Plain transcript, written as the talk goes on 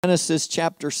Genesis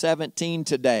chapter 17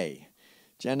 today.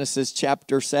 Genesis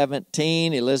chapter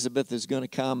 17. Elizabeth is going to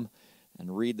come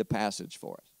and read the passage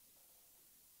for us.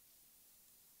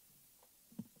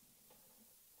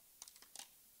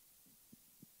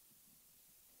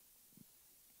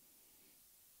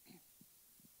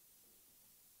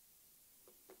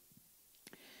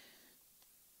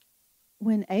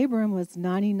 When Abram was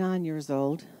 99 years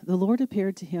old, the Lord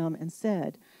appeared to him and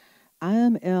said, I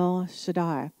am El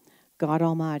Shaddai, God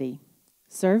Almighty.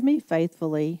 Serve me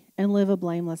faithfully and live a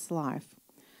blameless life.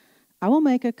 I will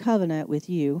make a covenant with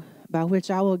you by which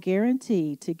I will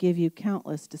guarantee to give you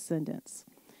countless descendants.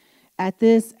 At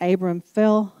this, Abram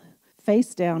fell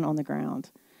face down on the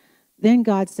ground. Then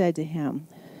God said to him,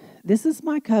 This is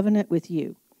my covenant with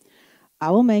you. I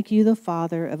will make you the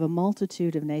father of a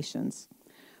multitude of nations.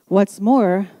 What's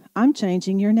more, I'm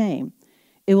changing your name.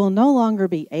 It will no longer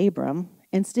be Abram.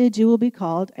 Instead, you will be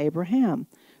called Abraham,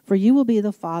 for you will be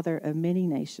the father of many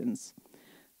nations.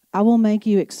 I will make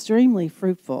you extremely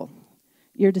fruitful.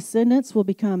 Your descendants will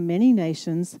become many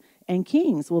nations, and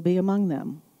kings will be among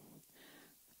them.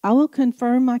 I will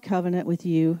confirm my covenant with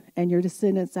you and your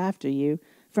descendants after you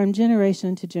from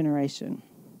generation to generation.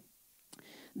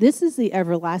 This is the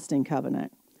everlasting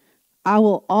covenant. I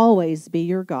will always be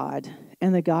your God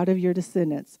and the God of your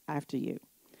descendants after you.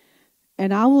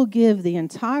 And I will give the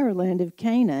entire land of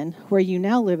Canaan, where you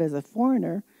now live as a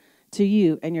foreigner, to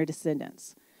you and your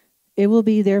descendants. It will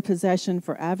be their possession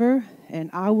forever, and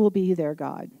I will be their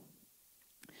God.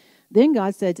 Then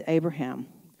God said to Abraham,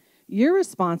 Your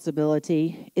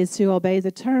responsibility is to obey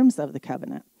the terms of the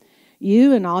covenant.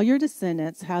 You and all your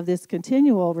descendants have this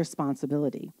continual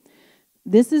responsibility.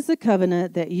 This is the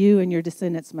covenant that you and your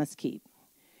descendants must keep.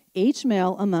 Each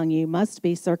male among you must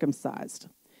be circumcised.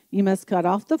 You must cut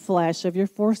off the flesh of your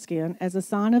foreskin as a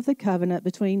sign of the covenant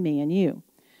between me and you.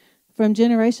 From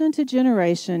generation to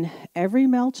generation, every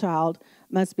male child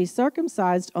must be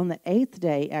circumcised on the 8th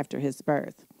day after his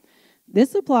birth.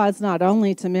 This applies not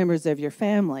only to members of your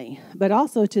family, but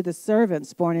also to the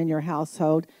servants born in your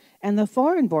household and the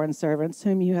foreign-born servants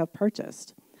whom you have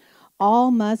purchased.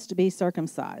 All must be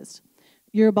circumcised.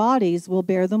 Your bodies will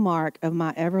bear the mark of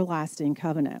my everlasting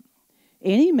covenant.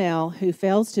 Any male who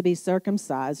fails to be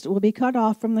circumcised will be cut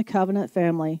off from the covenant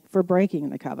family for breaking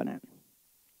the covenant.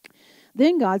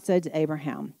 Then God said to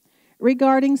Abraham,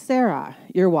 Regarding Sarai,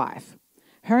 your wife,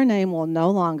 her name will no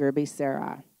longer be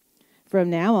Sarai. From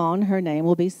now on, her name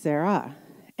will be Sarah,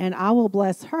 and I will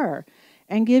bless her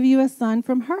and give you a son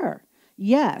from her.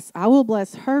 Yes, I will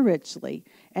bless her richly,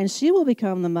 and she will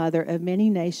become the mother of many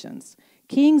nations.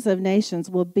 Kings of nations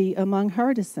will be among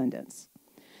her descendants.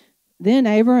 Then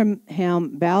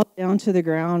Abraham bowed down to the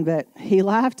ground, but he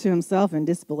laughed to himself in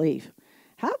disbelief.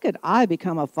 How could I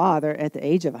become a father at the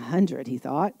age of 100, he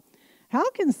thought.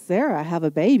 How can Sarah have a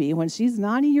baby when she's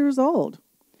 90 years old?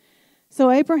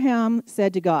 So Abraham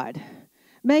said to God,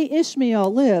 May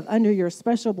Ishmael live under your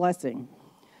special blessing.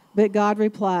 But God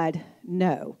replied,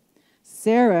 No,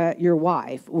 Sarah, your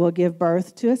wife, will give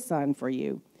birth to a son for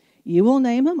you. You will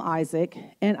name him Isaac,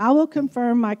 and I will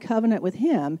confirm my covenant with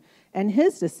him and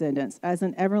his descendants as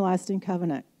an everlasting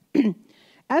covenant.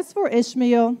 As for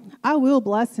Ishmael, I will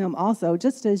bless him also,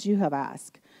 just as you have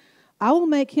asked. I will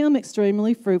make him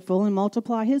extremely fruitful and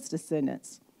multiply his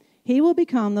descendants. He will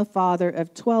become the father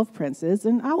of 12 princes,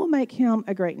 and I will make him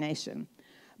a great nation.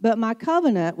 But my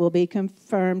covenant will be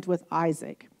confirmed with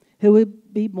Isaac, who will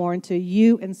be born to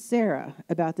you and Sarah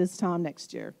about this time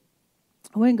next year.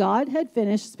 When God had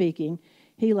finished speaking,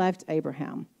 he left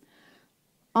Abraham.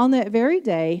 On that very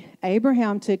day,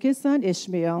 Abraham took his son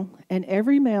Ishmael and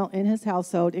every male in his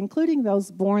household, including those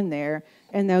born there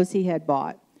and those he had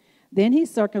bought. Then he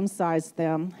circumcised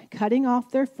them, cutting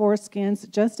off their foreskins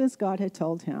just as God had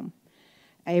told him.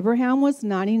 Abraham was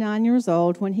 99 years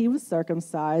old when he was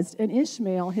circumcised, and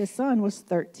Ishmael, his son, was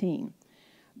 13.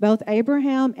 Both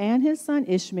Abraham and his son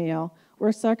Ishmael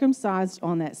were circumcised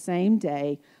on that same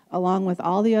day, along with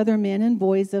all the other men and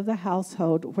boys of the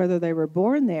household, whether they were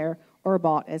born there or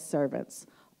bought as servants.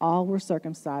 All were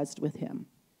circumcised with him.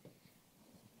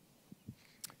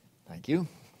 Thank you.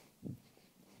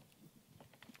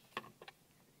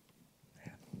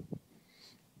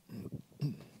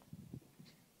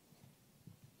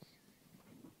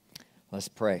 Let's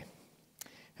pray.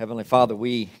 Heavenly Father,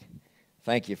 we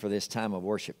thank you for this time of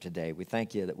worship today. We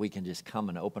thank you that we can just come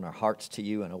and open our hearts to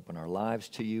you and open our lives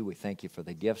to you. We thank you for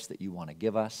the gifts that you want to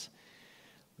give us.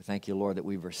 We thank you, Lord, that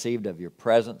we've received of your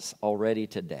presence already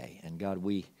today. And God,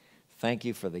 we thank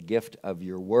you for the gift of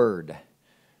your word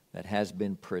that has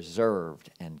been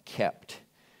preserved and kept.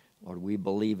 Lord, we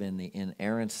believe in the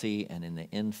inerrancy and in the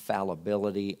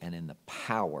infallibility and in the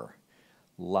power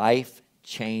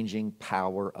life-changing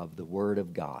power of the Word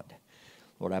of God.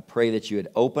 Lord, I pray that you would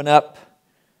open up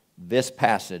this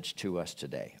passage to us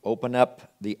today. Open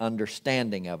up the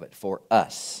understanding of it for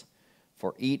us,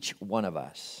 for each one of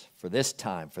us, for this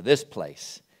time, for this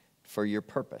place, for your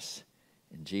purpose.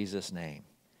 In Jesus' name,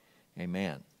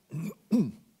 amen.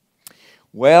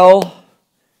 Well,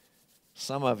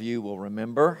 some of you will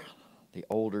remember, the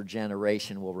older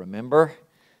generation will remember,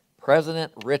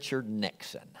 President Richard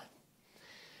Nixon.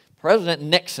 President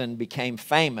Nixon became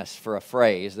famous for a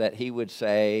phrase that he would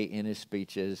say in his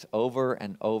speeches over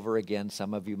and over again.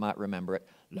 Some of you might remember it.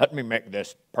 Let me make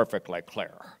this perfectly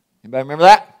clear. Anybody remember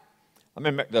that? Let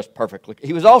me make this perfectly clear.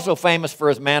 He was also famous for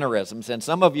his mannerisms, and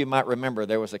some of you might remember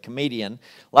there was a comedian,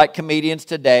 like comedians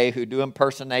today who do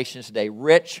impersonations today.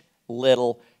 Rich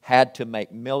Little had to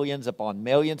make millions upon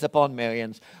millions upon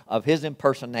millions of his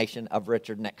impersonation of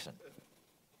Richard Nixon.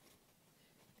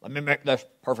 Let me make this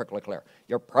perfectly clear.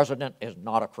 Your president is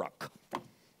not a crook.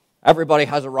 Everybody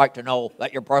has a right to know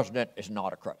that your president is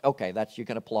not a crook. Okay, you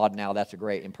can applaud now. That's a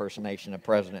great impersonation of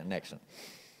President Nixon.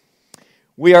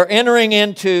 We are entering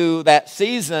into that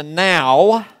season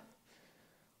now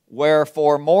where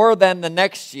for more than the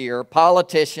next year,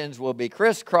 politicians will be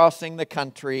crisscrossing the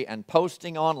country and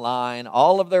posting online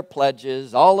all of their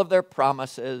pledges, all of their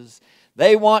promises.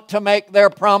 They want to make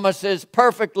their promises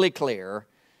perfectly clear.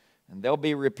 And they'll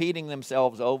be repeating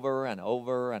themselves over and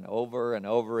over and over and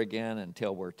over again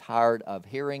until we're tired of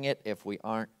hearing it if we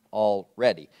aren't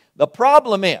already. The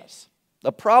problem is,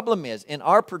 in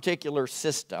our particular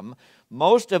system,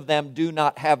 most of them do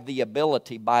not have the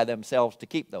ability by themselves to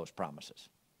keep those promises.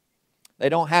 They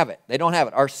don't have it.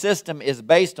 Our system is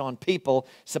based on people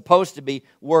supposed to be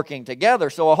working together.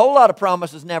 So a whole lot of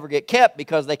promises never get kept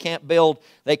because they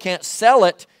can't sell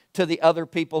it to the other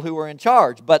people who are in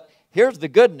charge. But here's the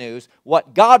good news.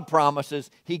 What God promises,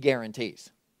 He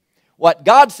guarantees. What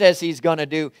God says He's going to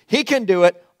do, He can do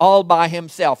it all by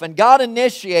Himself. And God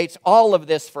initiates all of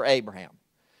this for Abraham.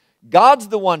 God's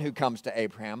the one who comes to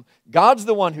Abraham. God's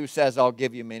the one who says, I'll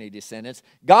give you many descendants.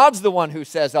 God's the one who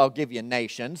says, I'll give you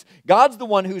nations. God's the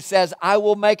one who says, I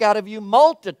will make out of you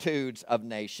multitudes of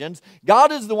nations.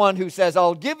 God is the one who says,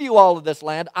 I'll give you all of this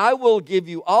land. I will give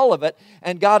you all of it.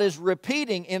 And God is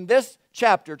repeating in this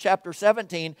chapter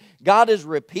 17, God is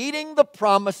repeating the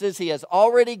promises He has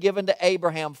already given to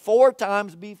Abraham 4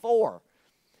 times before.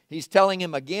 He's telling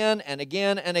him again and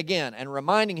again and again and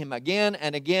reminding him again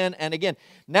and again and again.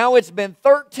 Now it's been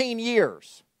 13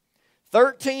 years.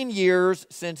 13 years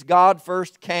since God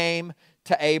first came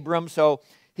to Abram. So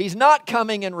He's not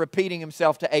coming and repeating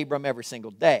Himself to Abram every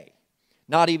single day.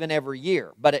 Not even every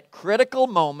year. But at critical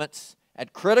moments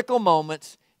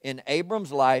in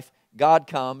Abram's life, God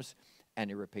comes and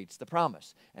He repeats the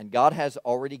promise. And God has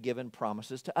already given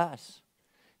promises to us.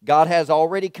 God has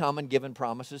already come and given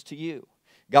promises to you.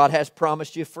 God has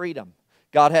promised you freedom.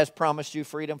 God has promised you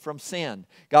freedom from sin.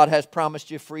 God has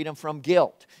promised you freedom from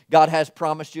guilt. God has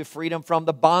promised you freedom from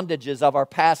the bondages of our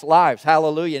past lives.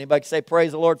 Hallelujah. Anybody say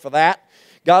praise the Lord for that?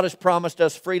 God has promised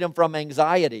us freedom from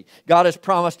anxiety. God has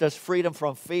promised us freedom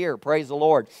from fear. Praise the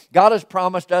Lord. God has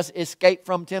promised us escape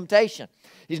from temptation.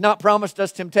 He's not promised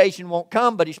us temptation won't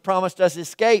come, but He's promised us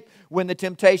escape when the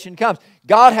temptation comes.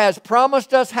 God has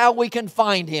promised us how we can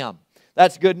find Him.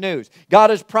 That's good news. God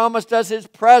has promised us His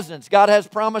presence. God has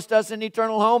promised us an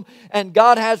eternal home. And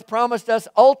God has promised us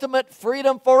ultimate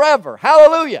freedom forever.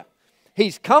 Hallelujah.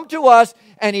 He's come to us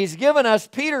and He's given us,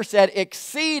 Peter said,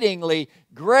 exceedingly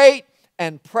great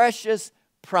and precious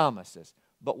promises.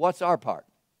 But what's our part?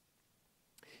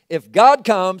 If God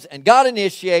comes and God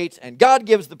initiates and God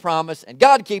gives the promise and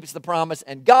God keeps the promise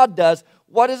and God does,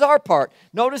 what is our part?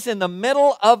 Notice in the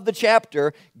middle of the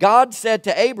chapter, God said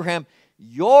to Abraham,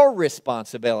 your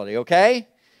responsibility, okay?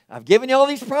 I've given you all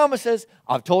these promises.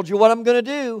 I've told you what I'm going to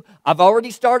do. I've already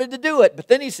started to do it. But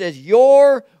then He says,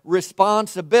 your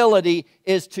responsibility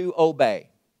is to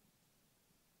obey.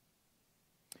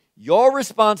 Your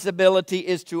responsibility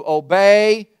is to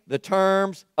obey the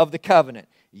terms of the covenant.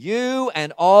 You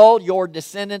and all your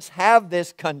descendants have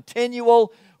this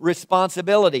continual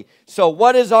responsibility. So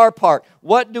what is our part?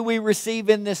 What do we receive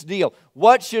in this deal?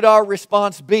 What should our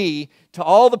response be to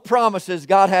all the promises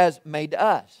God has made to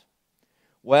us?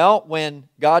 Well, when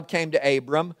God came to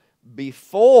Abram,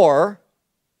 when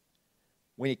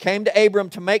He came to Abram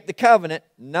to make the covenant,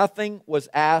 nothing was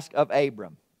asked of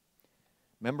Abram.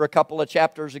 Remember a couple of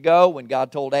chapters ago when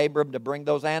God told Abram to bring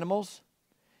those animals?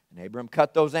 And Abram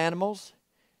cut those animals,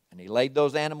 and he laid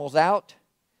those animals out.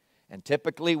 And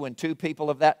typically when two people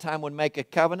of that time would make a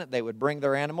covenant, they would bring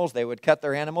their animals, they would cut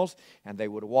their animals, and they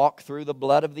would walk through the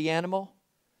blood of the animal.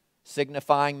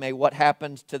 signifying, may what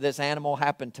happens to this animal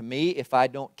happen to me if I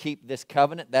don't keep this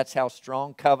covenant. That's how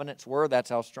strong covenants were. That's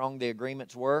how strong the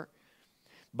agreements were.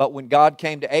 But when God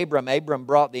came to Abram, Abram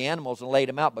brought the animals and laid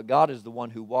them out, but God is the one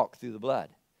who walked through the blood.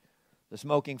 The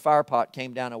smoking fire pot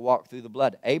came down and walked through the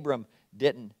blood. Abram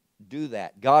didn't do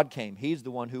that. God came. He's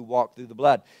the one who walked through the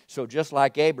blood. So just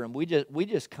like Abram, we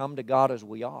just come to God as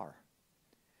we are.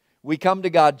 We come to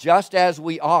God just as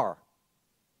we are.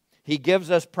 He gives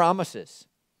us promises.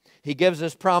 He gives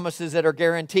us promises that are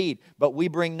guaranteed, but we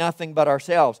bring nothing but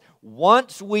ourselves.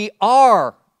 Once we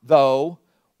are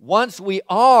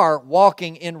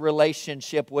walking in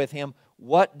relationship with Him,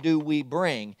 what do we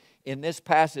bring? In this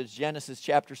passage, Genesis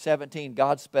chapter 17,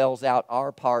 God spells out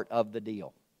our part of the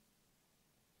deal.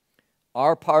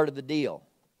 Our part of the deal.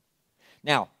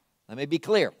 Now, let me be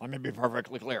clear. Let me be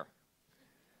perfectly clear.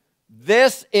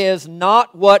 This is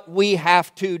not what we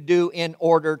have to do in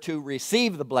order to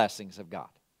receive the blessings of God.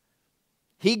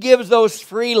 He gives those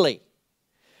freely.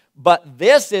 But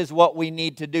this is what we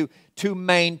need to do to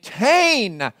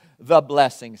maintain the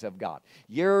blessings of God.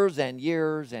 Years and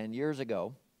years and years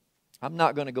ago, I'm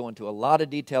not going to go into a lot of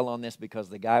detail on this because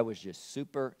the guy was just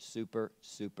super, super,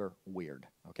 super weird,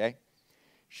 okay?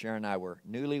 Sharon and I were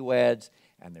newlyweds,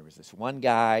 and there was this one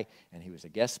guy, and he was a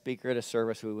guest speaker at a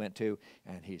service we went to,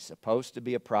 and he's supposed to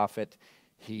be a prophet.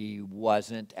 He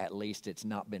wasn't, at least it's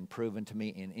not been proven to me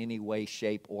in any way,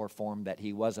 shape, or form that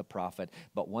he was a prophet.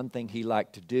 But one thing he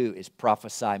liked to do is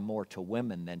prophesy more to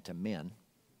women than to men.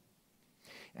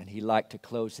 And he liked to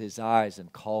close his eyes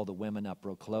and call the women up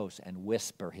real close and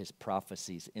whisper his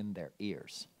prophecies in their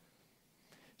ears.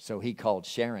 So he called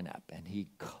Sharon up and he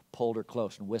pulled her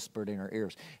close and whispered in her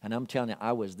ears. And I'm telling you,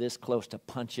 I was this close to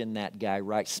punching that guy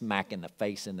right smack in the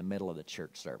face in the middle of the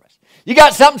church service. You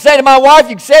got something to say to my wife?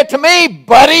 You can say it to me,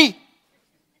 buddy.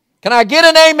 Can I get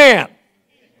an amen?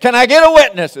 Can I get a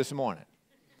witness this morning?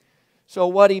 So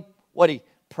what he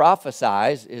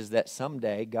prophesies is that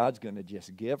someday God's going to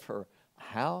just give her a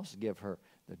house, give her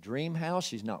the dream house.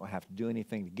 She's not going to have to do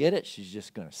anything to get it. She's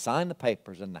just going to sign the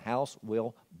papers and the house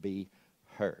will be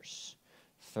hers.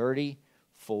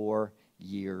 34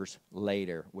 years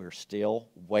later, we're still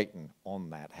waiting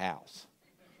on that house.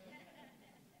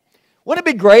 Wouldn't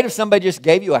it be great if somebody just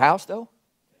gave you a house, though?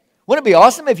 Wouldn't it be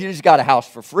awesome if you just got a house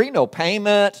for free? No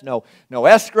payments, no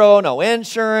escrow, no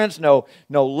insurance, no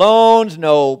loans,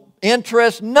 no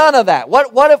interest, none of that.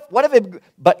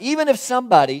 But even if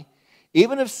somebody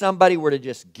were to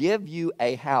just give you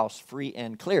a house free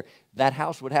and clear, that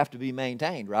house would have to be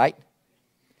maintained, right?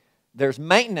 There's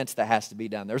maintenance that has to be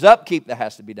done. There's upkeep that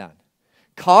has to be done.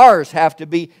 Cars have to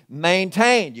be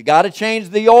maintained. You got to change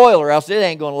the oil or else it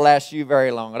ain't going to last you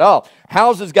very long at all.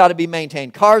 Houses got to be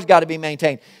maintained. Cars got to be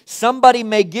maintained. Somebody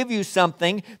may give you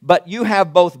something, but you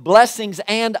have both blessings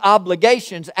and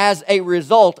obligations as a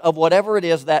result of whatever it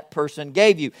is that person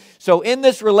gave you. So in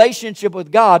this relationship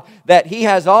with God that He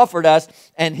has offered us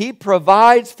and He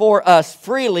provides for us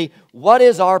freely, what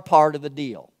is our part of the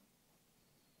deal?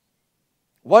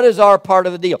 What is our part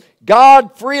of the deal?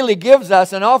 God freely gives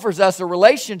us and offers us a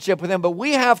relationship with Him, but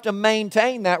we have to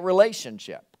maintain that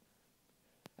relationship.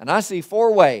 And I see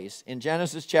 4 ways in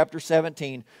Genesis chapter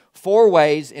 17, 4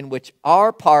 ways in which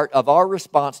our part of our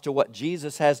response to what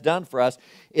Jesus has done for us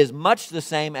is much the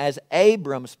same as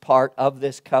Abram's part of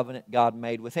this covenant God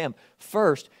made with him.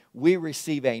 First, we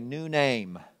receive a new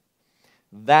name.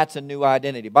 That's a new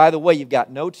identity. By the way, you've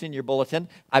got notes in your bulletin.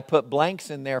 I put blanks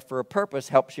in there for a purpose,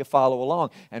 helps you follow along.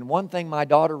 And one thing my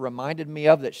daughter reminded me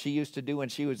of that she used to do when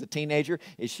she was a teenager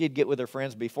is she'd get with her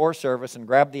friends before service and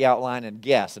grab the outline and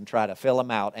guess and try to fill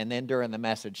them out. And then during the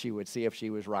message, she would see if she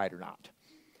was right or not.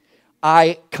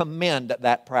 I commend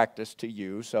that practice to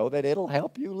you so that it'll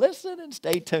help you listen and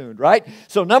stay tuned, right?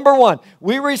 So number 1,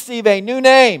 we receive a new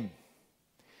name.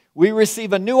 We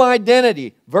receive a new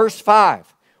identity. Verse 5.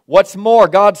 What's more,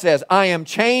 God says, I am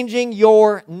changing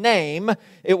your name.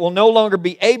 It will no longer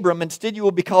be Abram. Instead, you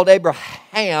will be called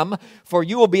Abraham, for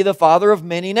you will be the father of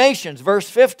many nations. Verse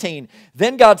 15,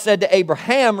 then God said to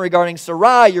Abraham regarding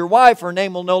Sarai, your wife, her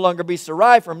name will no longer be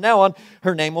Sarai. From now on,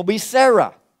 her name will be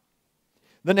Sarah.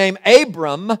 The name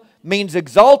Abram means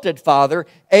exalted father.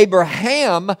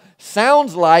 Abraham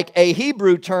sounds like a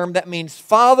Hebrew term that means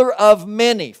father of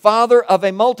many, father of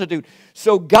a multitude.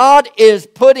 So God is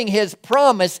putting His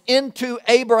promise into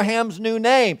Abraham's new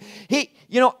name.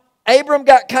 Abram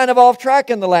got kind of off track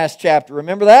in the last chapter.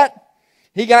 Remember that?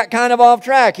 He got kind of off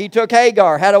track. He took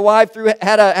Hagar, had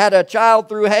a child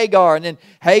through Hagar, and then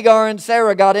Hagar and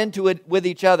Sarah got into it with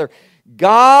each other.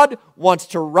 God wants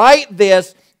to write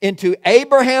this into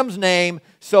Abraham's name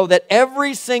so that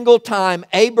every single time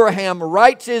Abraham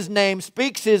writes his name,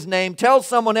 speaks his name, tells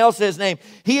someone else his name,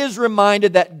 he is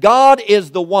reminded that God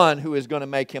is the one who is going to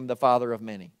make him the father of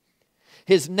many.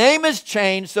 His name is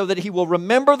changed so that he will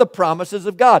remember the promises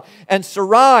of God. And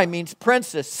Sarai means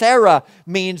princess. Sarah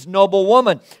means noble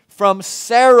woman. From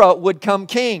Sarah would come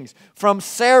kings. From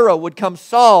Sarah would come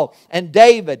Saul and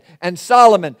David and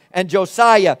Solomon and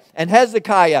Josiah and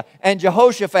Hezekiah and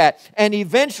Jehoshaphat. And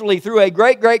eventually, through a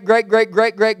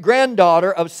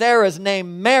great-great-great-great-great-great-granddaughter of Sarah's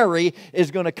named Mary, is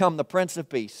going to come the Prince of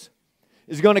Peace.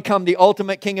 Is going to come the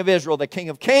ultimate King of Israel, the King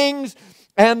of Kings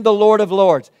and the Lord of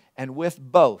Lords. And with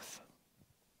both,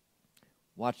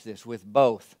 watch this, with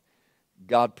both,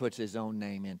 God puts His own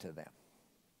name into them.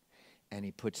 And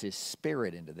He puts His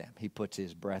Spirit into them. He puts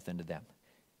His breath into them.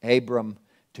 Abram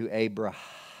to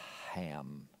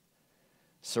Abraham.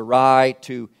 Sarai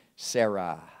to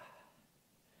Sarah.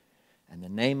 And the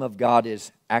name of God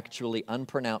is actually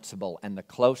unpronounceable. And the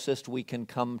closest we can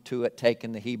come to it,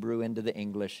 taking the Hebrew into the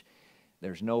English,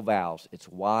 there's no vowels. It's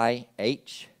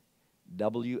YHWH.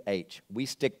 We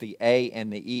stick the A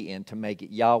and the E in to make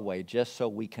it Yahweh just so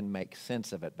we can make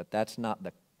sense of it. But that's not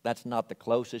the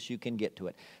closest you can get to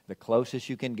it. The closest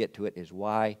you can get to it is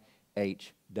YHWH.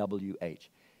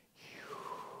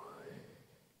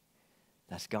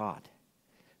 That's God.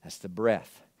 That's the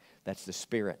breath. That's the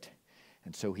Spirit.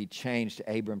 And so He changed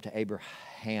Abram to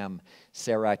Abraham,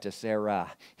 Sarai to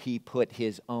Sarah. He put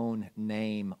His own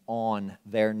name on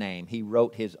their name. He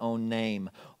wrote His own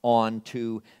name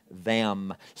onto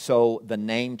them. So the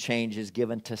name change is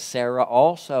given to Sarah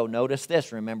also. Notice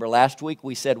this. Remember last week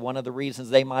we said one of the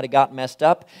reasons they might have got messed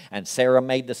up, and Sarah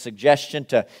made the suggestion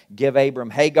to give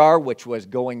Abram Hagar, which was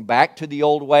going back to the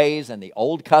old ways and the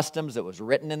old customs that was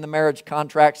written in the marriage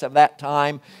contracts of that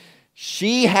time.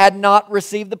 She had not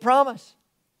received the promise.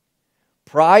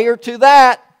 Prior to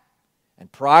that, and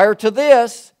prior to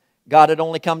this, God had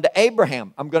only come to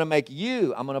Abraham. I'm going to make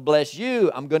you, I'm going to bless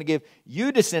you, I'm going to give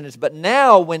you descendants. But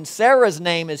now when Sarah's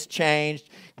name is changed,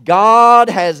 God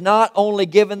has not only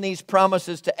given these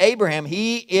promises to Abraham,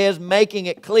 He is making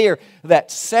it clear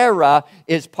that Sarah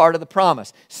is part of the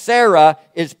promise. Sarah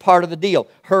is part of the deal.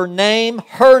 Her name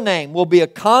will be a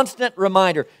constant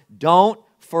reminder. Don't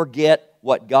forget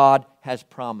what God has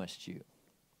promised you.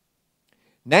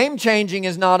 Name changing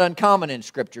is not uncommon in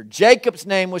Scripture. Jacob's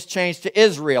name was changed to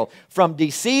Israel, from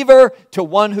deceiver to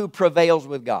one who prevails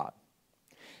with God.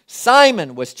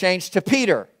 Simon was changed to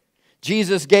Peter.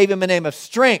 Jesus gave him a name of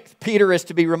strength. Peter is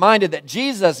to be reminded that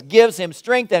Jesus gives him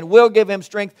strength and will give him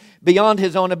strength beyond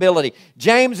his own ability.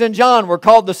 James and John were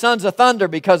called the sons of thunder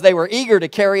because they were eager to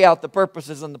carry out the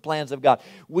purposes and the plans of God.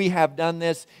 We have done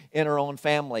this in our own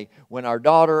family. When our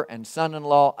daughter and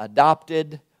son-in-law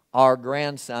adopted our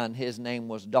grandson, his name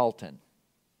was Dalton.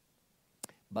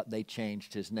 But they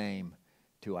changed his name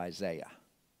to Isaiah,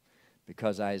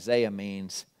 because Isaiah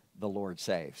means the Lord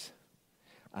saves.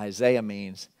 Isaiah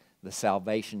means the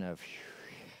salvation of,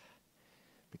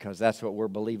 because that's what we're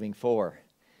believing for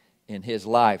in his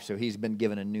life. So he's been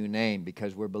given a new name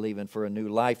because we're believing for a new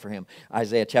life for him.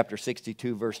 Isaiah chapter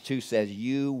 62 verse 2 says,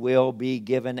 you will be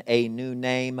given a new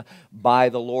name by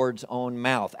the Lord's own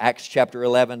mouth. Acts chapter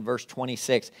 11 verse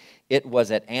 26. It was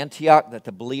at Antioch that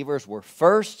the believers were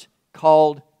first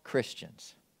called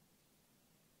Christians.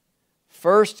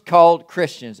 First called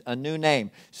Christians, a new name.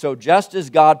 So just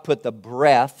as God put the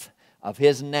breath of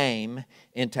His name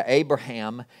into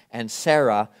Abraham and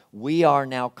Sarah, we are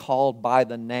now called by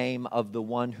the name of the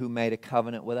one who made a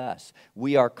covenant with us.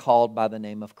 We are called by the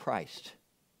name of Christ.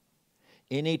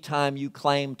 Anytime you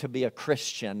claim to be a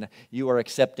Christian, you are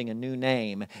accepting a new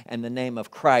name, and the name of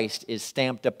Christ is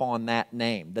stamped upon that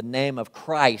name. The name of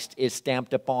Christ is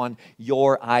stamped upon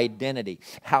your identity.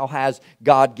 How has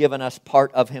God given us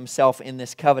part of Himself in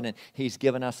this covenant? He's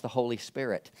given us the Holy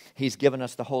Spirit. He's given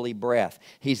us the holy breath.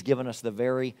 He's given us the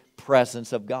very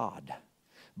presence of God.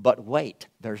 But wait,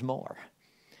 there's more.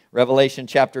 Revelation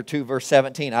chapter 2 verse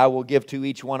 17, I will give to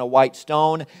each one a white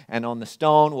stone, and on the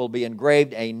stone will be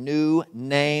engraved a new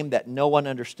name that no one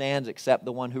understands except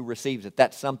the one who receives it.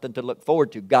 That's something to look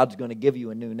forward to. God's going to give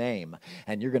you a new name,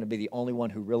 and you're going to be the only one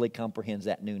who really comprehends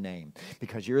that new name,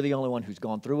 because you're the only one who's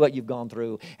gone through what you've gone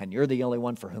through, and you're the only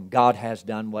one for whom God has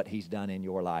done what He's done in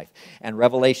your life. And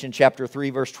Revelation chapter 3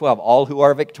 verse 12, all who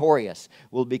are victorious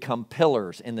will become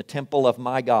pillars in the temple of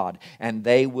my God, and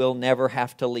they will never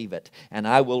have to leave it. And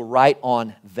I will write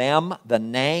on them the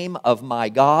name of my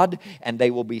God, and they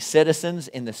will be citizens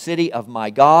in the city of my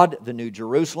God, the new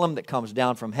Jerusalem that comes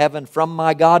down from heaven from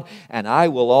my God, and I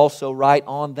will also write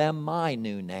on them my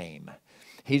new name.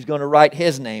 He's going to write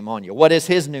His name on you. What is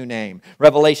His new name?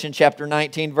 Revelation chapter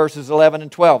 19, verses 11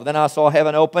 and 12. Then I saw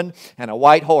heaven open, and a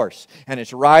white horse, and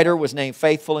its rider was named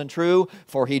Faithful and True,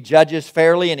 for he judges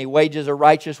fairly, and he wages a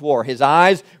righteous war. His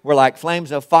eyes were like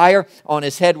flames of fire. On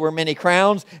his head were many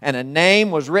crowns, and a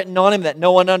name was written on him that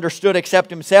no one understood except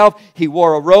himself. He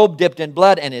wore a robe dipped in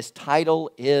blood, and his title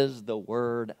is the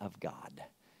Word of God.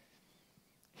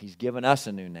 He's given us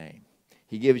a new name.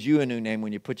 He gives you a new name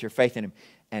when you put your faith in Him.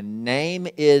 And name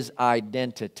is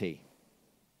identity.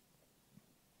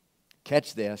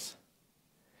 Catch this.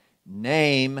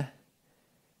 Name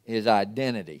is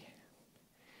identity.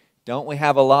 Don't we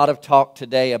have a lot of talk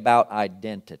today about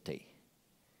identity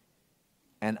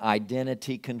and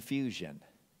identity confusion?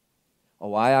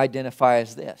 Oh, I identify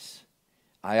as this.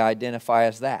 I identify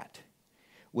as that.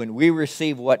 When we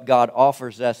receive what God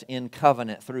offers us in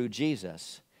covenant through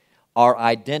Jesus, our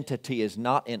identity is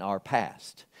not in our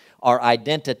past. Our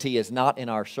identity is not in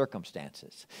our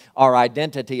circumstances. Our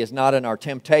identity is not in our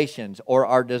temptations or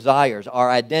our desires. Our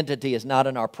identity is not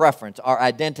in our preference. Our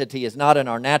identity is not in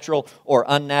our natural or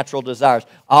unnatural desires.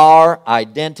 Our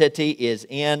identity is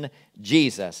in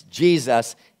Jesus.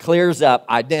 Jesus clears up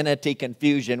identity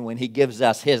confusion when He gives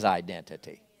us His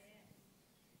identity.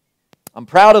 I'm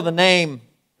proud of the name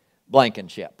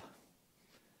Blankenship.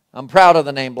 I'm proud of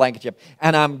the name Blankenship.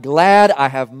 And I'm glad I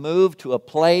have moved to a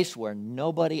place where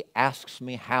nobody asks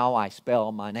me how I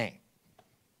spell my name.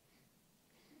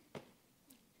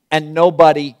 And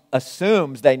nobody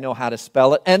assumes they know how to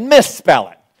spell it and misspell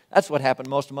it. That's what happened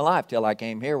most of my life till I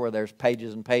came here, where there's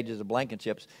pages and pages of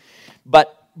Blankenships.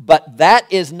 But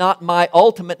that is not my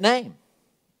ultimate name.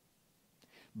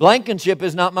 Blankenship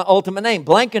is not my ultimate name.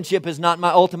 Blankenship is not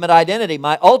my ultimate identity.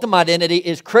 My ultimate identity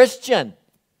is Christian.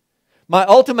 My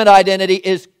ultimate identity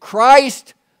is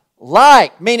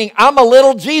Christ-like, meaning I'm a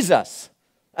little Jesus.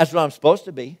 That's what I'm supposed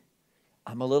to be.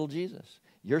 I'm a little Jesus.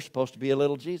 You're supposed to be a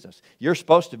little Jesus. You're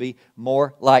supposed to be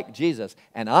more like Jesus.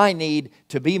 And I need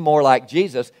to be more like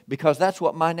Jesus because that's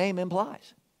what my name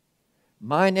implies.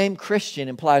 My name, Christian,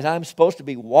 implies I'm supposed to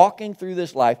be walking through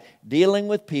this life, dealing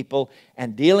with people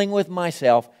and dealing with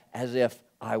myself as if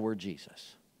I were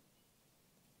Jesus.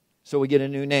 So we get a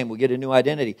new name, we get a new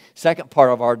identity. Second part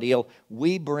of our deal,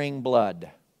 we bring blood.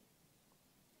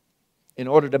 In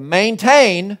order to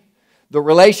maintain the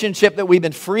relationship that we've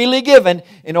been freely given,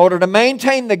 in order to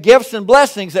maintain the gifts and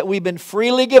blessings that we've been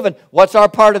freely given, what's our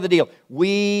part of the deal?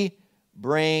 We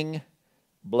bring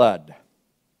blood.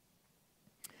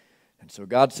 And so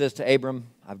God says to Abram,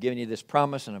 I've given you this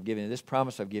promise, and I've given you this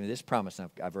promise, I've given you this promise. And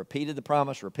I've repeated the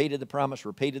promise, repeated the promise,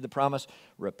 repeated the promise,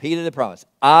 repeated the promise.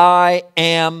 I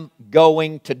am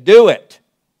going to do it.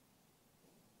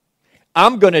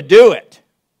 I'm going to do it.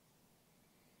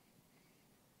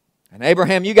 And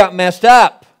Abraham, you got messed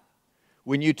up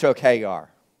when you took Hagar.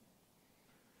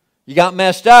 You got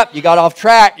messed up. You got off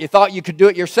track. You thought you could do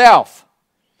it yourself.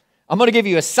 I'm going to give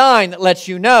you a sign that lets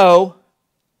you know.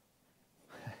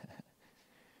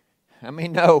 I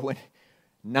mean, no, when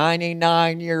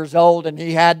 99 years old and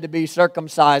he had to be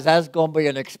circumcised, that's going to be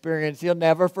an experience he'll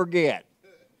never forget.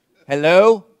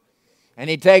 Hello? And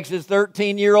he takes his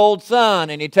 13-year-old son,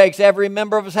 and he takes every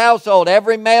member of his household,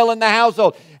 every male in the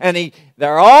household, and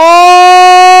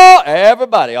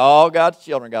everybody, all God's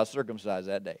children got circumcised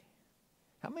that day.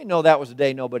 How many know that was a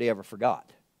day nobody ever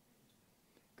forgot?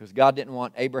 Because God didn't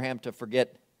want Abraham to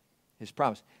forget His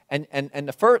promise. And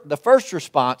the first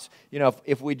response,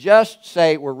 if we just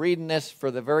say we're reading this for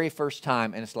the very first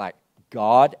time, and it's like,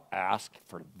 God asked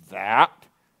for that?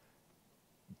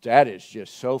 That is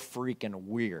just so freaking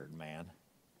weird, man.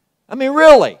 I mean,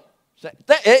 really.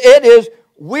 It is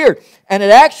weird. And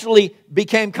it actually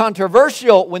became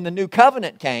controversial when the new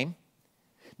covenant came,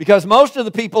 because most of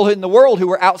the people in the world who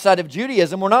were outside of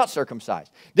Judaism were not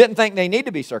circumcised. Didn't think they need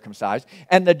to be circumcised.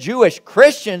 And the Jewish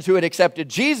Christians who had accepted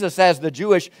Jesus as the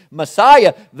Jewish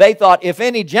Messiah, they thought if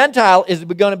any Gentile is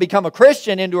going to become a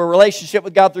Christian into a relationship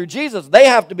with God through Jesus, they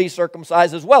have to be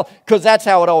circumcised as well, because that's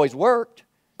how it always worked.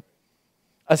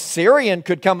 A Syrian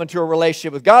could come into a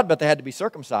relationship with God, but they had to be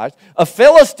circumcised. A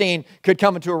Philistine could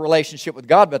come into a relationship with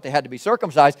God, but they had to be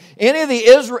circumcised. Any of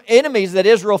the enemies that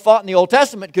Israel fought in the Old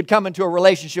Testament could come into a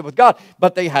relationship with God,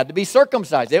 but they had to be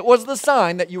circumcised. It was the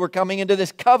sign that you were coming into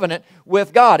this covenant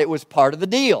with God. It was part of the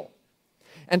deal.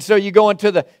 And so you go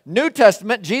into the New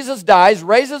Testament, Jesus dies,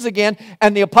 raises again,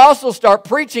 and the apostles start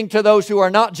preaching to those who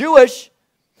are not Jewish.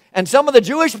 And some of the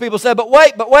Jewish people said, but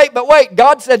wait.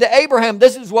 God said to Abraham,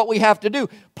 this is what we have to do.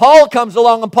 Paul comes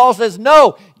along and Paul says,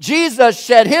 no, Jesus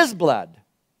shed His blood.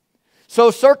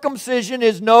 So circumcision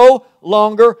is no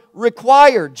longer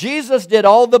required. Jesus did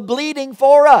all the bleeding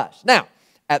for us. Now,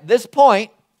 at this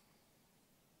point,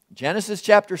 Genesis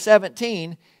chapter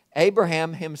 17,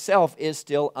 Abraham himself is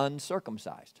still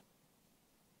uncircumcised.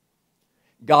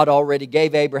 God already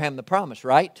gave Abraham the promise,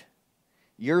 right?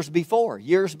 Years before.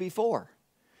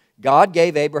 God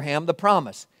gave Abraham the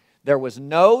promise. There was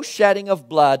no shedding of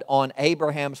blood on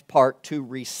Abraham's part to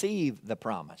receive the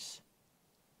promise.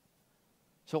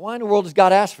 So why in the world does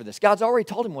God ask for this? God's already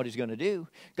told him what he's going to do.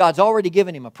 God's already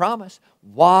given him a promise.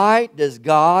 Why does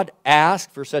God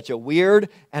ask for such a weird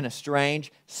and a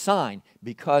strange sign?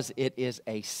 Because it is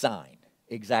a sign.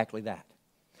 Exactly that.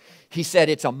 He said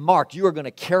it's a mark. You are going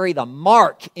to carry the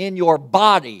mark in your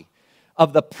body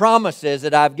of the promises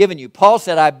that I've given you. Paul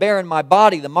said, I bear in my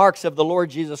body the marks of the Lord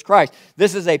Jesus Christ.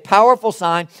 This is a powerful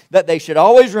sign that they should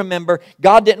always remember.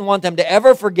 God didn't want them to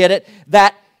ever forget it.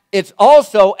 That it's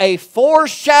also a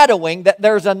foreshadowing that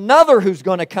there's another who's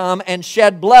going to come and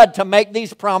shed blood to make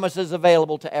these promises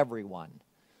available to everyone.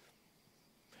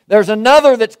 There's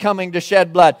another that's coming to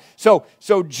shed blood. So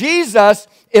Jesus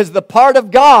is the part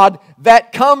of God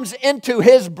that comes into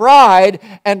His bride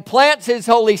and plants His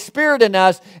Holy Spirit in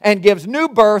us and gives new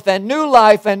birth and new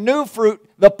life and new fruit.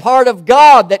 The part of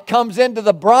God that comes into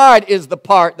the bride is the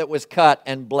part that was cut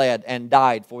and bled and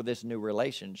died for this new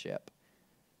relationship.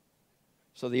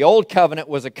 So the old covenant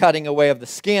was a cutting away of the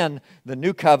skin. The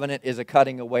new covenant is a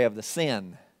cutting away of the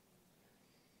sin.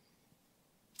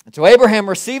 And so Abraham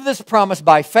received this promise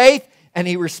by faith, and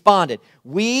he responded.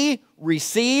 We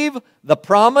receive the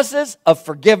promises of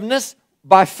forgiveness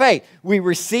by faith. We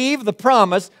receive the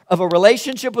promise of a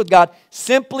relationship with God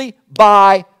simply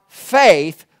by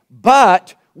faith,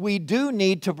 but we do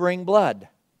need to bring blood.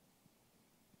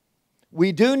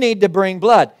 We do need to bring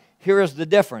blood. Here is the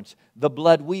difference. The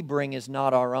blood we bring is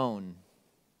not our own.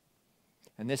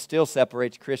 And this still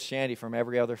separates Christianity from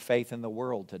every other faith in the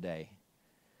world today.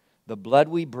 The blood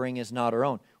we bring is not our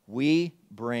own. We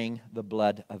bring the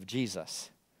blood of Jesus.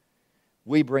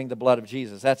 We bring the blood of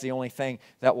Jesus. That's the only thing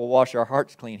that will wash our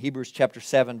hearts clean. Hebrews chapter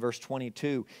 7, verse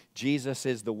 22. Jesus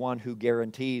is the one who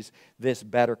guarantees this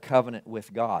better covenant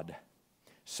with God.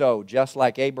 So, just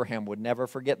like Abraham would never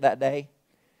forget that day,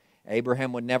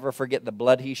 Abraham would never forget the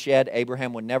blood he shed.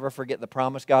 Abraham would never forget the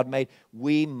promise God made.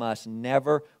 We must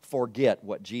never forget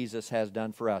what Jesus has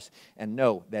done for us. And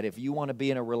know that if you want to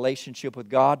be in a relationship with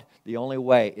God, the only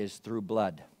way is through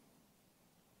blood.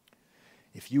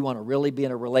 If you want to really be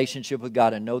in a relationship with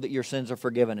God and know that your sins are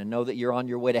forgiven and know that you're on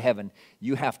your way to heaven,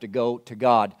 you have to go to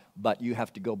God, but you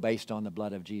have to go based on the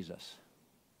blood of Jesus.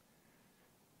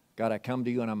 God, I come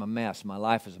to you and I'm a mess. My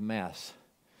life is a mess.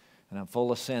 And I'm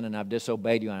full of sin and I've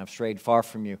disobeyed you and I've strayed far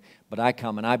from you. But I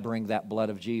come and I bring that blood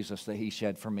of Jesus that He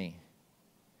shed for me.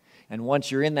 And once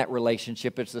you're in that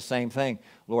relationship, it's the same thing.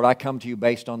 Lord, I come to you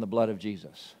based on the blood of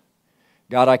Jesus.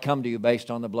 God, I come to you based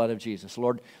on the blood of Jesus.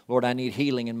 Lord, I need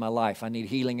healing in my life. I need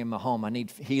healing in my home. I need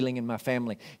healing in my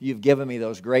family. You've given me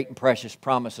those great and precious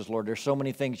promises, Lord. There's so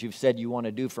many things you've said you want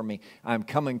to do for me. I'm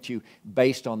coming to you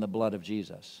based on the blood of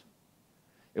Jesus.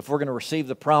 If we're going to receive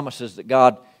the promises that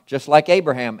God, just like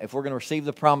Abraham, if we're going to receive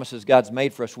the promises God's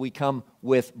made for us, we come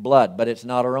with blood. But it's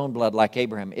not our own blood like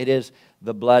Abraham. It is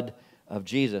the blood of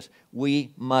Jesus.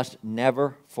 We must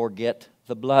never forget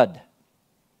the blood.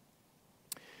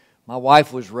 My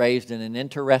wife was raised in an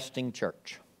interesting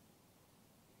church.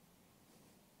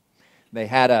 They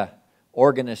had an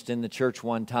organist in the church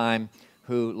one time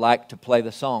who liked to play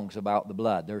the songs about the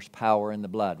blood. There's power in the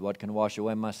blood. What can wash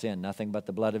away my sin? Nothing but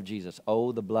the blood of Jesus.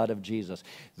 Oh, the blood of Jesus.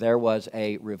 There was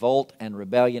a revolt and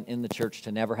rebellion in the church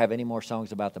to never have any more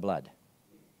songs about the blood.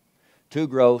 Too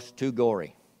gross, too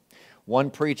gory.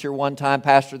 One preacher, one time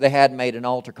pastor they had made an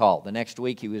altar call. The next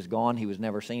week he was gone. He was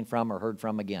never seen from or heard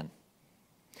from again.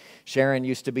 Sharon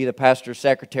used to be the pastor's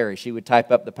secretary. She would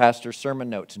type up the pastor's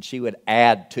sermon notes, and she would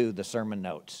add to the sermon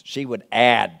notes. She would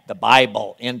add the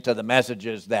Bible into the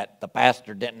messages that the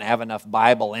pastor didn't have enough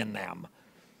Bible in them.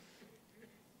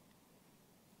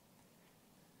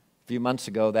 A few months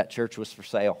ago, that church was for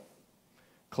sale.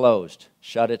 Closed,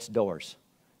 shut its doors,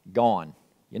 gone.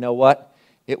 You know what?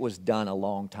 It was done a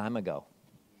long time ago.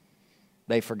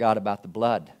 They forgot about the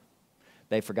blood.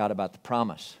 They forgot about the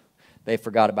promise. They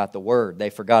forgot about the word. They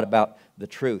forgot about the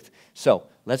truth. So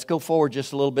let's go forward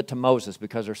just a little bit to Moses,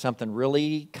 because there's something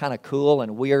really kind of cool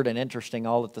and weird and interesting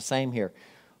all at the same here.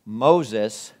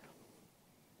 Moses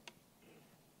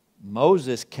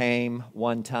came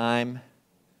one time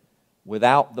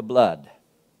without the blood.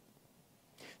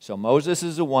 So Moses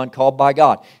is the one called by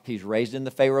God. He's raised in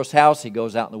the Pharaoh's house. He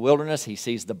goes out in the wilderness. He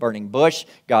sees the burning bush.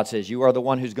 God says, you are the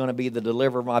one who's going to be the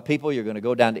deliverer of my people. You're going to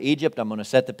go down to Egypt. I'm going to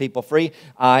set the people free.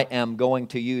 I am going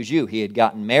to use you. He had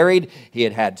gotten married. He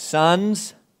had had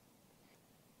sons.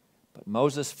 But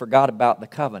Moses forgot about the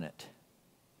covenant.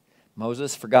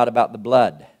 Moses forgot about the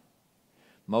blood.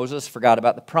 Moses forgot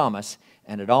about the promise,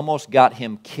 and it almost got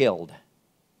him killed.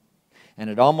 And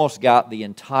it almost got the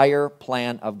entire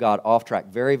plan of God off track.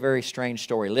 Very, very strange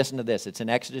story. Listen to this. It's in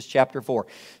Exodus chapter 4.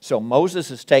 So Moses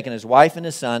has taken his wife and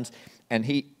his sons, and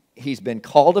he's been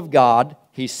called of God.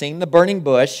 He's seen the burning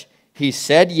bush. He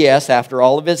said yes after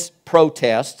all of his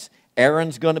protests.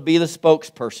 Aaron's going to be the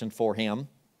spokesperson for him.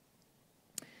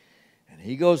 And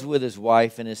he goes with his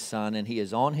wife and his son, and he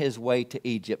is on his way to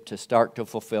Egypt to start to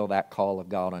fulfill that call of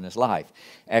God on his life.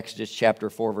 Exodus chapter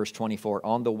 4, verse 24.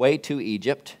 On the way to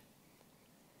Egypt,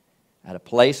 at a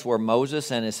place where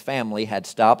Moses and his family had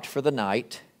stopped for the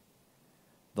night,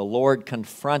 the Lord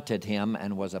confronted him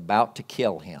and was about to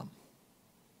kill him.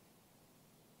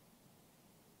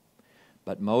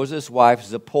 But Moses' wife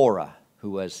Zipporah, who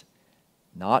was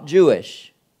not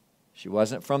Jewish, she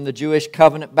wasn't from the Jewish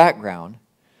covenant background,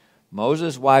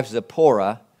 Moses' wife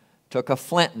Zipporah took a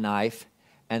flint knife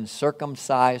and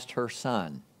circumcised her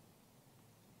son.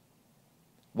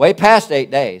 Way past 8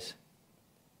 days.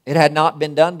 It had not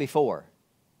been done before.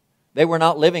 They were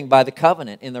not living by the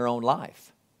covenant in their own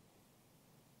life.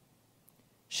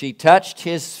 She touched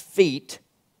his feet.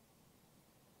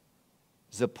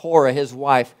 Zipporah, his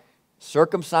wife,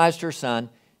 circumcised her son.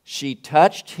 She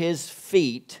touched his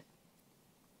feet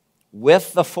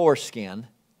with the foreskin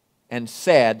and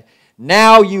said,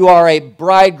 "Now you are a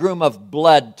bridegroom of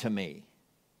blood to me."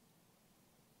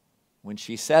 When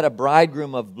she said a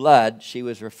bridegroom of blood, she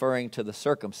was referring to the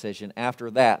circumcision.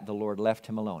 After that, the Lord left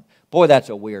him alone. Boy, that's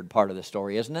a weird part of the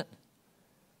story, isn't it?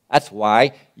 That's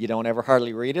why you don't ever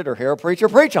hardly read it or hear a preacher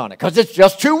preach on it, because it's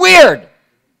just too weird.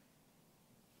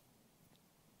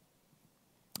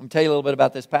 Let me tell you a little bit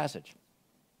about this passage.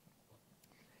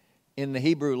 In the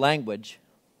Hebrew language,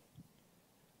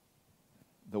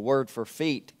 the word for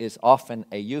feet is often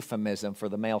a euphemism for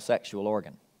the male sexual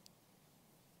organ.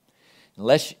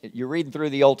 Unless you're reading through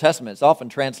the Old Testament, it's often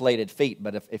translated feet.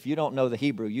 But if you don't know the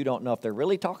Hebrew, you don't know if they're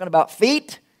really talking about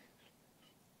feet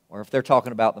or if they're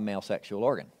talking about the male sexual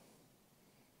organ.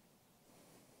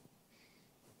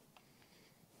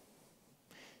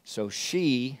 So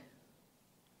she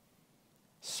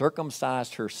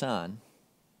circumcised her son,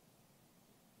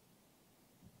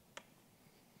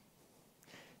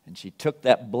 and she took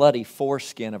that bloody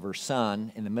foreskin of her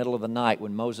son in the middle of the night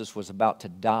when Moses was about to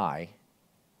die.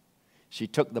 She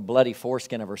took the bloody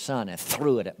foreskin of her son and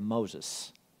threw it at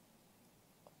Moses'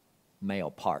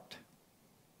 male part.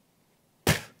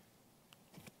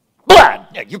 Blood!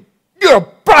 You're a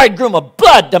bridegroom of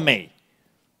blood to me.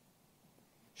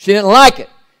 She didn't like it.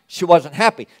 She wasn't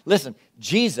happy. Listen,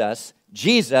 Jesus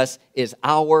is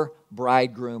our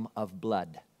bridegroom of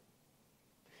blood.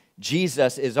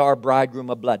 Jesus is our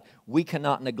bridegroom of blood. We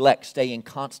cannot neglect staying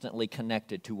constantly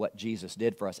connected to what Jesus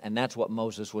did for us. And that's what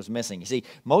Moses was missing. You see,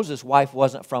 Moses' wife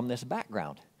wasn't from this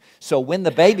background. So when the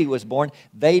baby was born,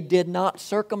 they did not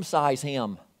circumcise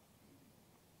him.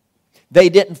 They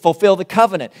didn't fulfill the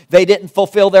covenant. They didn't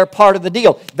fulfill their part of the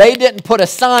deal. They didn't put a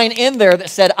sign in there that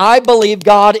said, I believe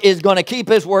God is going to keep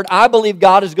His word. I believe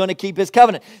God is going to keep His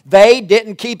covenant. They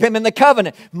didn't keep Him in the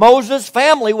covenant. Moses'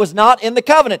 family was not in the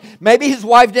covenant. Maybe his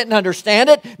wife didn't understand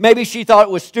it. Maybe she thought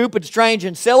it was stupid, strange,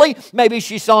 and silly. Maybe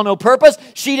she saw no purpose.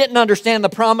 She didn't understand the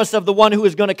promise of the one who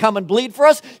was going to come and bleed for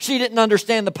us. She didn't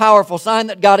understand the powerful sign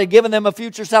that God had given them of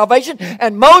future salvation.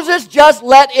 And Moses just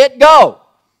let it go.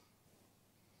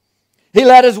 He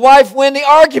let his wife win the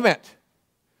argument.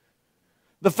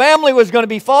 The family was going to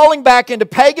be falling back into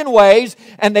pagan ways,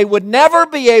 and they would never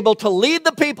be able to lead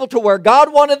the people to where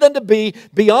God wanted them to be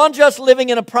beyond just living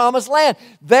in a promised land.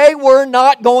 They were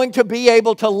not going to be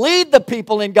able to lead the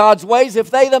people in God's ways if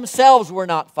they themselves were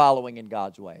not following in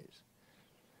God's ways.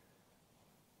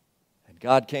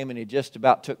 God came and He just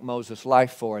about took Moses'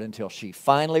 life for it until she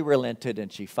finally relented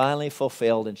and she finally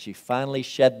fulfilled and she finally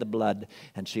shed the blood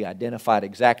and she identified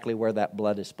exactly where that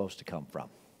blood is supposed to come from.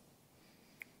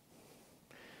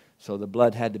 So the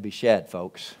blood had to be shed,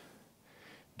 folks.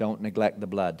 Don't neglect the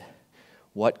blood.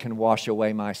 What can wash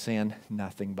away my sin?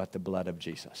 Nothing but the blood of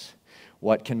Jesus.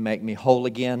 What can make me whole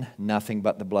again? Nothing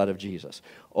but the blood of Jesus.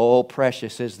 Oh,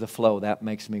 precious is the flow that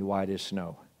makes me white as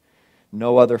snow.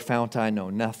 No other fount I know,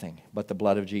 nothing but the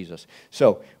blood of Jesus.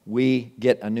 So we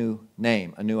get a new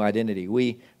name, a new identity.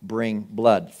 We bring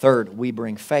blood. Third, we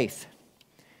bring faith.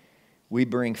 We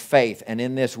bring faith. And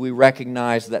in this we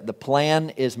recognize that the plan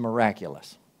is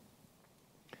miraculous.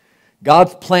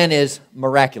 God's plan is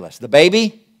miraculous. The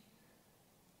baby,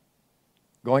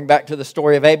 going back to the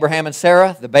story of Abraham and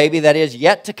Sarah, the baby that is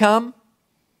yet to come,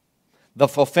 the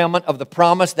fulfillment of the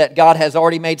promise that God has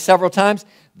already made several times,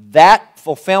 that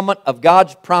fulfillment of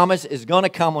God's promise is going to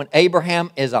come when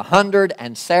Abraham is 100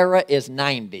 and Sarah is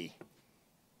 90.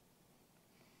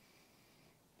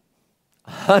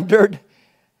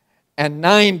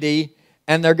 190,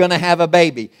 and they're going to have a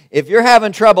baby. If you're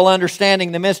having trouble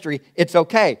understanding the mystery, it's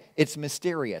okay. It's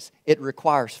mysterious. It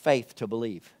requires faith to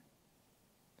believe.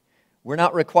 We're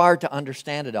not required to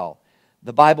understand it all.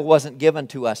 The Bible wasn't given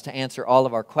to us to answer all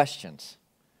of our questions.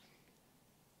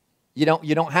 You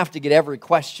don't have to get every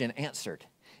question answered.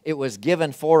 It was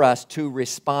given for us to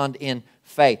respond in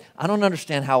faith. I don't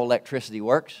understand how electricity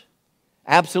works.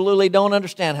 Absolutely don't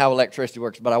understand how electricity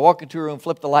works, but I walk into a room,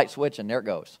 flip the light switch, and there it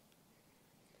goes.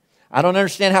 I don't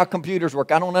understand how computers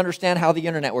work. I don't understand how the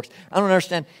internet works. I don't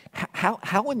understand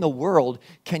how in the world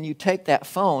can you take that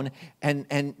phone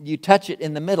and you touch it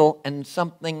in the middle and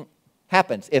something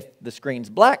happens. If the screen's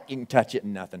black, you can touch it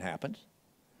and nothing happens.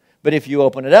 But if you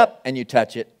open it up and you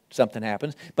touch it, something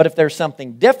happens. But if there's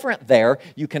something different there,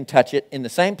 you can touch it in the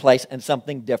same place and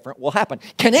something different will happen.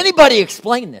 Can anybody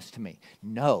explain this to me?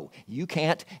 No, you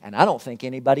can't, and I don't think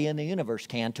anybody in the universe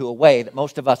can to a way that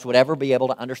most of us would ever be able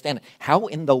to understand it. How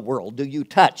in the world do you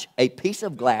touch a piece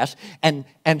of glass and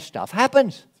stuff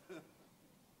happens?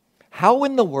 How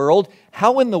in the world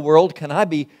can I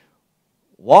be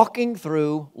walking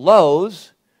through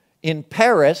Lowe's in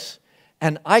Paris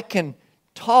and I can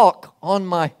talk on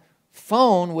my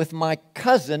phone with my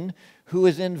cousin who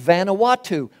is in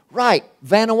Vanuatu? Right,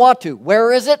 Vanuatu.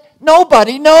 Where is it?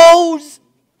 Nobody knows.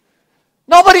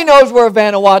 Nobody knows where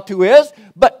Vanuatu is,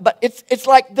 but it's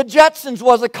like the Jetsons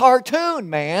was a cartoon,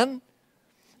 man.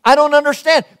 I don't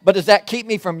understand. But does that keep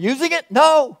me from using it?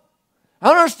 No. I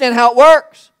don't understand how it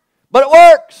works, but it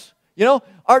works. You know,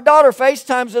 our daughter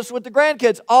FaceTimes us with the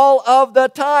grandkids all of the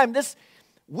time.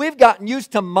 We've gotten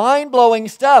used to mind-blowing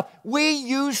stuff. We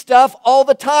use stuff all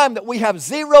the time that we have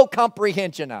zero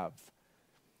comprehension of.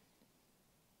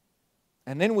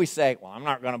 And then we say, well, I'm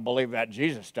not going to believe that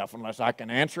Jesus stuff unless I can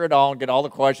answer it all and get all the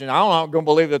questions. I'm not going to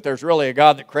believe that there's really a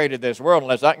God that created this world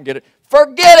unless I can get it.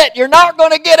 Forget it. You're not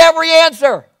going to get every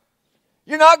answer.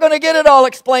 You're not going to get it all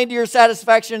explained to your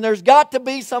satisfaction. There's got to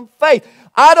be some faith.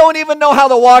 I don't even know how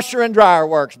the washer and dryer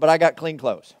works, but I got clean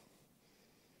clothes.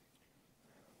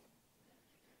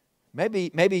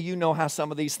 Maybe you know how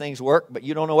some of these things work, but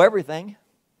you don't know everything.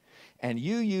 And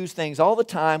you use things all the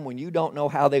time when you don't know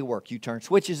how they work. You turn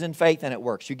switches in faith and it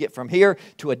works. You get from here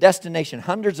to a destination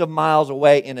hundreds of miles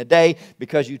away in a day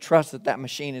because you trust that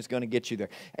machine is going to get you there.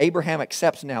 Abraham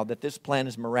accepts now that this plan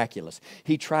is miraculous.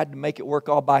 He tried to make it work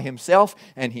all by himself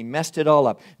and he messed it all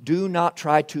up. Do not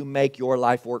try to make your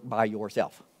life work by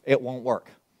yourself. It won't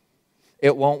work.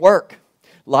 It won't work.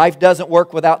 Life doesn't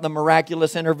work without the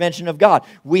miraculous intervention of God.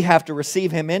 We have to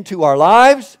receive Him into our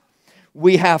lives.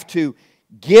 We have to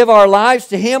give our lives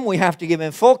to Him. We have to give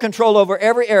Him full control over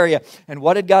every area. And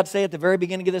what did God say at the very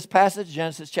beginning of this passage?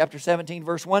 Genesis chapter 17,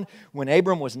 verse 1. When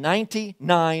Abram was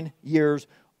 99 years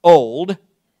old,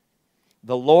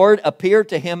 the Lord appeared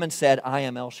to him and said, I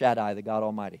am El Shaddai, the God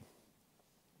Almighty.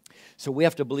 So we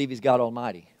have to believe He's God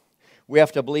Almighty. We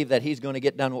have to believe that He's going to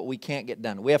get done what we can't get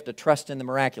done. We have to trust in the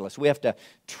miraculous. We have to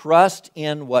trust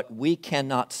in what we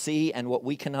cannot see and what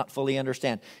we cannot fully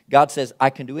understand. God says, I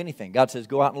can do anything. God says,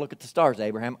 go out and look at the stars,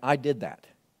 Abraham. I did that.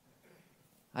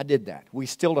 I did that. We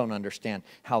still don't understand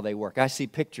how they work. I see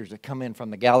pictures that come in from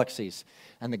the galaxies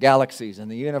and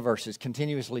the universe is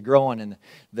continuously growing, and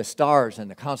the stars and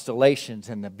the constellations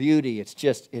and the beauty. It's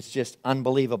just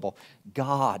unbelievable.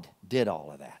 God did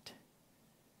all of that.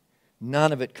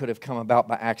 None of it could have come about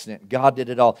by accident. God did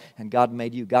it all, and God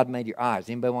made you. God made your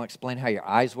eyes. Anybody want to explain how your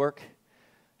eyes work?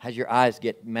 How your eyes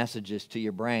get messages to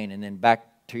your brain and then back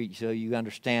to you so you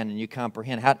understand and you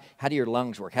comprehend. How do your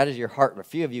lungs work? How does your heart? A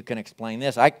few of you can explain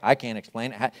this. I can't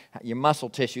explain it. Your muscle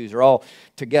tissues are all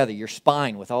together. Your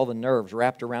spine with all the nerves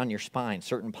wrapped around your spine.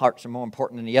 Certain parts are more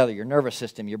important than the other. Your nervous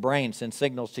system, your brain sends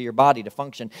signals to your body to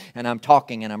function. And I'm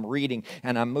talking and I'm reading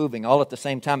and I'm moving all at the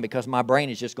same time because my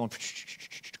brain is just going...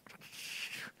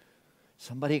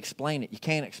 Somebody explain it. You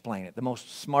can't explain it. The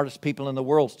most smartest people in the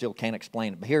world still can't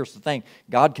explain it. But here's the thing.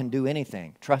 God can do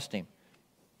anything. Trust Him.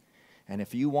 And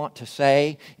if you want to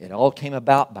say it all came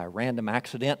about by random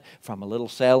accident from a little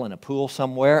cell in a pool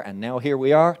somewhere, and now here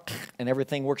we are, and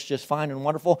everything works just fine and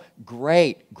wonderful,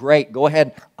 great, great. Go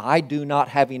ahead. I do not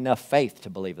have enough faith to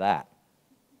believe that.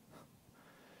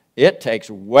 It takes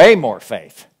way more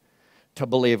faith to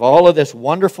believe all of this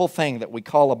wonderful thing that we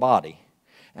call a body.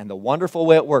 And the wonderful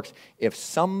way it works, if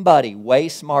somebody way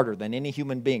smarter than any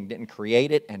human being didn't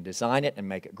create it and design it and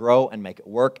make it grow and make it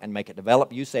work and make it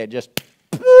develop, you say it just,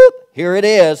 boop, here it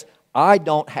is. I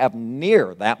don't have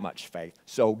near that much faith.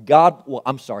 So God, well,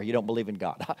 I'm sorry, you don't believe in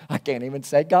God. I can't even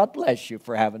say God bless you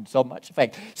for having so much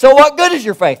faith. So what good is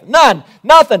your faith? None,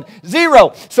 nothing,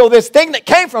 zero. So this thing that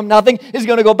came from nothing is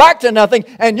going to go back to nothing,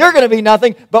 and you're going to be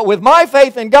nothing. But with my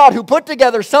faith in God, who put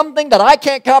together something that I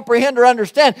can't comprehend or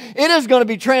understand, it is going to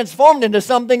be transformed into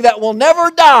something that will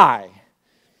never die.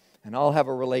 And I'll have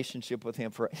a relationship with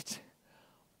Him forever. It's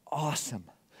awesome.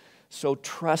 So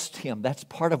trust Him. That's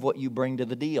part of what you bring to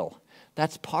the deal.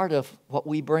 That's part of what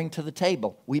we bring to the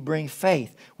table. We bring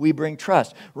faith. We bring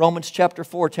trust. Romans chapter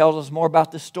 4 tells us more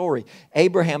about this story.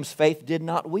 Abraham's faith did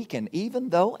not weaken. Even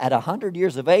though at 100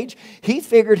 years of age, he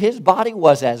figured his body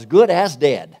was as good as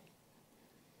dead.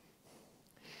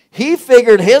 He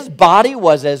figured his body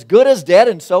was as good as dead,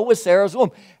 and so was Sarah's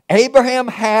womb. Abraham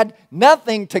had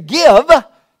nothing to give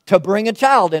to bring a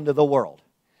child into the world.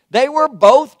 They were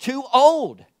both too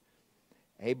old.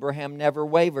 Abraham never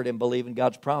wavered in believing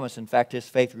God's promise. In fact, his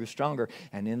faith grew stronger,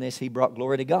 and in this he brought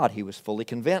glory to God. He was fully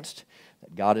convinced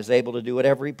that God is able to do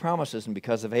whatever He promises, and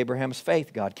because of Abraham's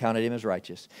faith, God counted him as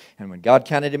righteous. And when God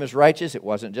counted him as righteous, it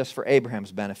wasn't just for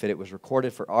Abraham's benefit, it was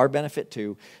recorded for our benefit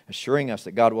too, assuring us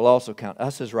that God will also count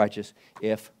us as righteous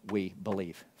if we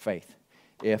believe. Faith.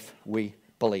 If we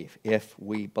believe. If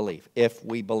we believe. If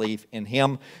we believe in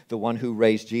Him, the one who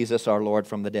raised Jesus our Lord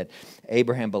from the dead.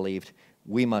 Abraham believed.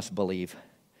 We must believe.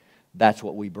 That's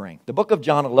what we bring. The book of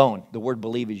John alone, the word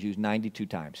believe is used 92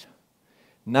 times.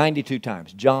 92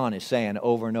 times. John is saying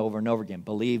over and over and over again,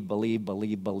 believe, believe,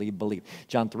 believe, believe, believe.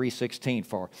 John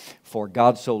 3:16, for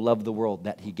God so loved the world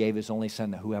that He gave His only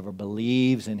Son, that whoever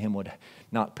believes in Him would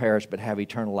not perish but have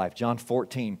eternal life. John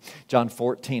 14,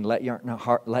 let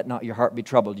not your heart be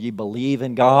troubled. Ye believe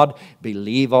in God,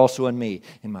 believe also in me.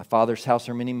 In my Father's house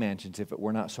are many mansions. If it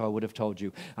were not so, I would have told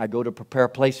you. I go to prepare a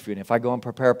place for you, and if I go and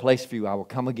prepare a place for you, I will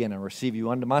come again and receive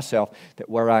you unto myself, that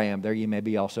where I am, there ye may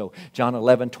be also. John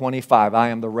 11:25,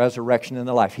 I am the resurrection and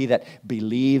the life. He that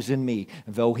believes in me,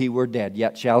 though he were dead,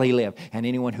 yet shall he live. And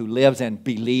anyone who lives and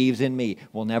believes in me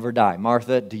will never die.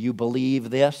 Martha, do you believe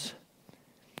this?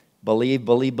 Believe,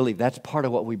 believe, believe. That's part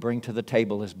of what we bring to the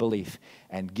table is belief.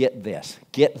 And get this.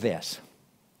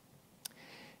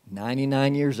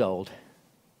 99 years old,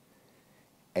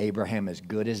 Abraham is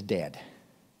good as dead.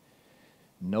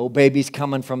 No baby's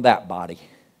coming from that body.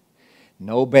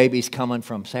 No baby's coming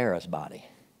from Sarah's body.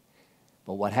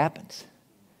 But what happens?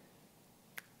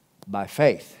 By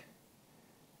faith,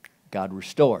 God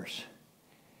restores.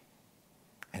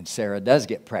 And Sarah does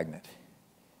get pregnant.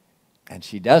 And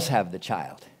she does have the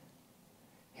child.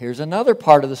 Here's another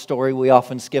part of the story we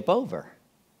often skip over.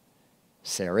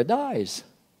 Sarah dies.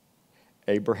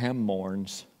 Abraham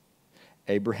mourns.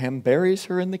 Abraham buries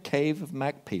her in the cave of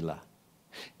Machpelah.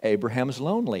 Abraham's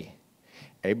lonely.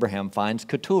 Abraham finds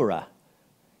Keturah.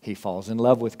 He falls in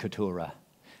love with Keturah.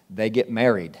 They get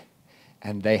married.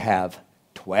 And they have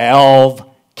 12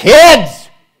 kids.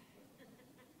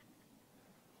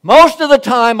 Most of the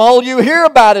time, all you hear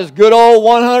about is good old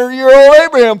 100-year-old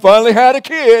Abraham finally had a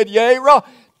kid. Yay, raw.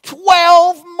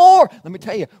 12 more. Let me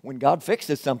tell you, when God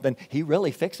fixes something, He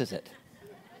really fixes it.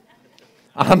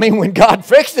 I mean, when God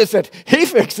fixes it, He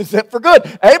fixes it for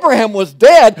good. Abraham was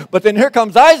dead, but then here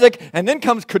comes Isaac, and then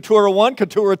comes Keturah 1,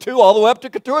 Keturah 2, all the way up to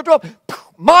Keturah 12.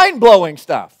 Mind-blowing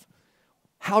stuff.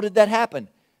 How did that happen?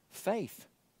 Faith.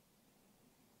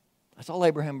 That's all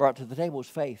Abraham brought to the table was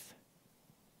faith.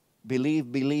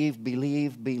 Believe, believe,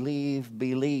 believe, believe,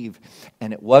 believe.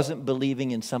 And it wasn't believing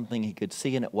in something he could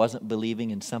see, and it wasn't believing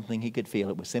in something he could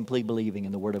feel. It was simply believing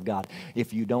in the Word of God.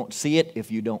 If you don't see it, if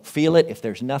you don't feel it, if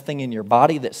there's nothing in your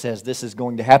body that says this is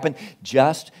going to happen,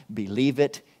 just believe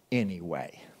it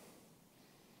anyway.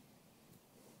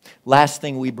 Last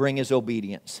thing we bring is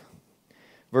obedience.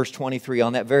 Verse 23,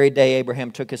 on that very day Abraham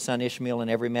took his son Ishmael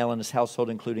and every male in his household,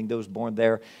 including those born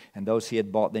there and those he had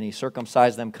bought. Then he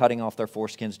circumcised them, cutting off their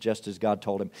foreskins just as God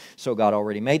told him. So God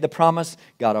already made the promise.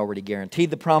 God already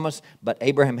guaranteed the promise. But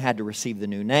Abraham had to receive the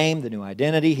new name, the new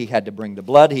identity. He had to bring the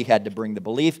blood. He had to bring the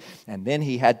belief. And then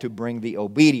he had to bring the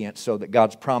obedience so that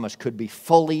God's promise could be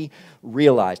fully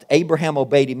realized. Abraham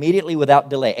obeyed immediately without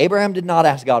delay. Abraham did not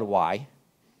ask God why.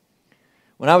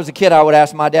 When I was a kid, I would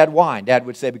ask my dad why. And Dad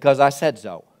would say, because I said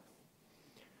so.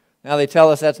 Now, they tell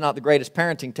us that's not the greatest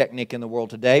parenting technique in the world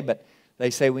today, but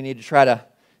they say we need to try to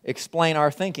explain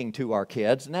our thinking to our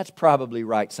kids. And that's probably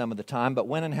right some of the time. But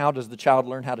when and how does the child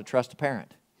learn how to trust a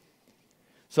parent?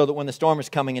 So that when the storm is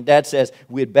coming and Dad says,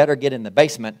 we'd better get in the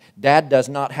basement, Dad does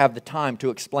not have the time to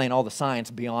explain all the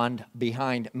science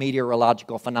behind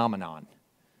meteorological phenomenon.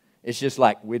 It's just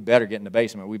like, we'd better get in the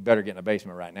basement. We'd better get in the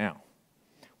basement right now.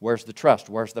 Where's the trust?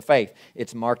 Where's the faith?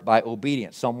 It's marked by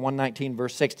obedience. Psalm 119,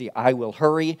 verse 60, I will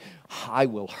hurry I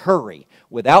will hurry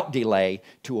without delay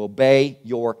to obey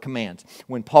your commands.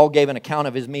 When Paul gave an account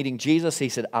of his meeting Jesus, he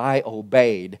said, I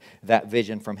obeyed that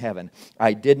vision from heaven.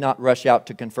 I did not rush out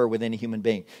to confer with any human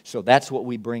being. So that's what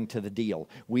we bring to the deal.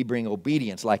 We bring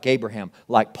obedience like Abraham,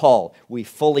 like Paul. We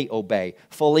fully obey,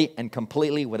 fully and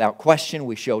completely without question.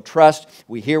 We show trust.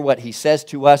 We hear what he says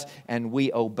to us and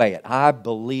we obey it. I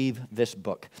believe this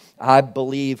book. I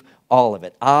believe all of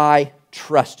it. I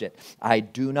trust it. I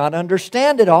do not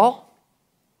understand it all.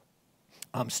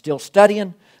 I'm still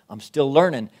studying. I'm still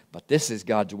learning. But this is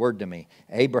God's word to me.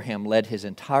 Abraham led his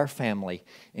entire family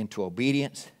into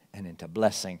obedience and into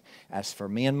blessing. As for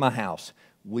me and my house,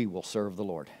 we will serve the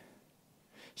Lord.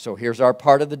 So here's our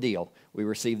part of the deal. We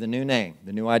receive the new name,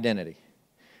 the new identity.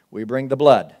 We bring the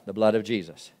blood of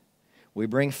Jesus. We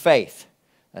bring faith,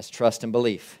 that's trust and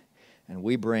belief. And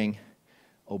we bring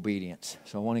obedience.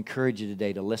 So I want to encourage you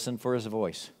today to listen for His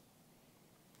voice.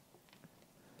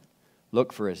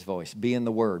 Look for His voice. Be in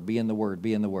the Word, be in the Word,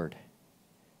 be in the Word.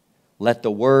 Let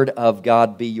the Word of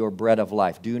God be your bread of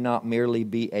life. Do not merely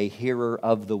be a hearer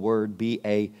of the Word, be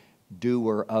a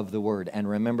doer of the Word. And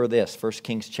remember this, 1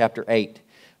 Kings chapter 8,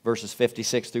 verses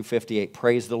 56 through 58.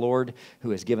 Praise the Lord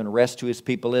who has given rest to His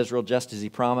people Israel just as He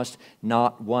promised.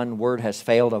 Not one word has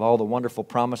failed of all the wonderful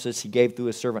promises He gave through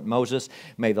His servant Moses.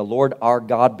 May the Lord our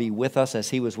God be with us as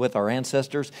He was with our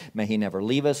ancestors. May He never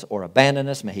leave us or abandon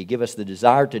us. May He give us the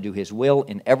desire to do His will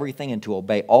in everything and to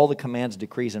obey all the commands,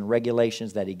 decrees, and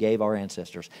regulations that He gave our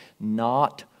ancestors.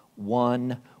 Not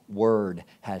one word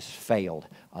has failed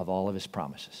of all of His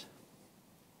promises.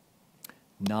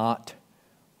 Not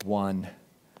one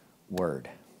word.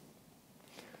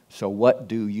 So what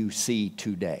do you see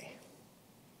today?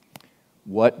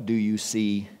 What do you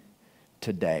see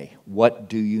today? What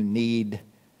do you need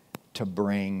to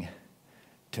bring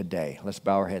today? Let's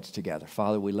bow our heads together.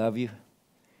 Father, we love You.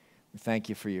 We thank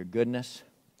You for Your goodness.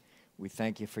 We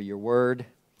thank You for Your word.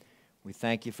 We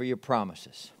thank You for Your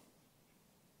promises.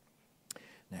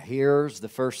 Now here's the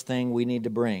first thing we need to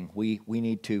bring. We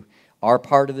need to, our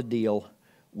part of the deal,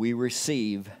 we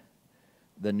receive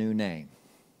the new name.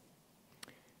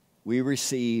 We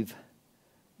receive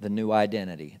the new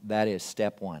identity. That is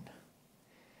step one.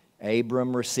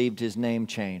 Abram received his name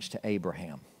changed to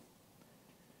Abraham.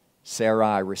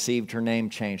 Sarai received her name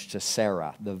changed to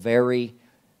Sarah. The very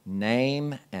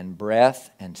name and breath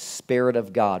and Spirit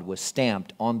of God was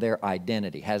stamped on their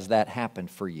identity. Has that happened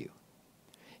for you?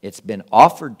 It's been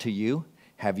offered to you.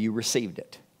 Have you received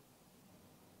it?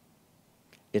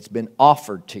 It's been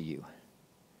offered to you.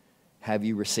 Have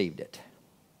you received it?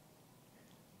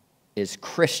 Is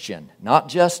Christian not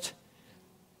just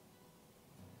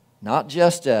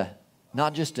a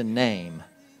name,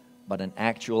 but an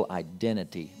actual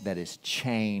identity that has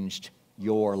changed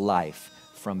your life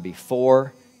from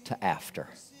before to after?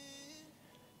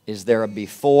 Is there a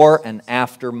before and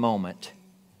after moment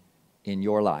in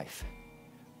your life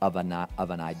of an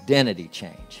identity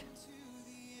change?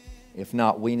 If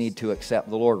not, we need to accept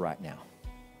the Lord right now.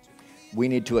 We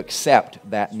need to accept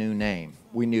that new name.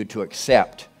 We need to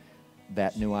accept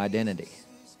that new identity.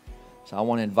 So I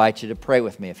want to invite you to pray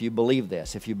with me. If you believe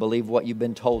this, if you believe what you've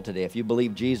been told today, if you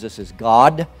believe Jesus is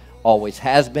God, always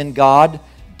has been God,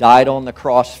 died on the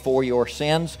cross for your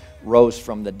sins, rose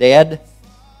from the dead,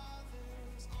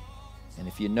 and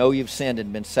if you know you've sinned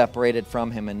and been separated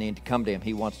from Him and need to come to Him,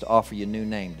 He wants to offer you a new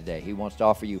name today. He wants to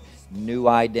offer you new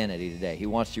identity today. He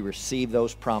wants you to receive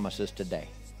those promises today.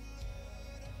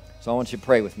 So I want you to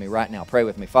pray with me right now. Pray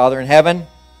with me. Father in heaven,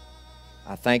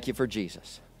 I thank You for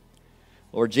Jesus.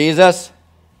 Lord Jesus,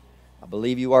 I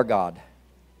believe You are God.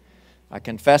 I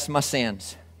confess my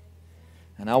sins.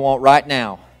 And I want right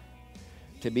now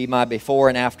to be my before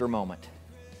and after moment.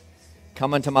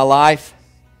 Come into my life.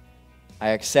 I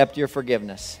accept Your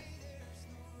forgiveness.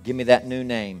 Give me that new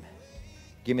name.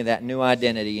 Give me that new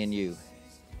identity in You.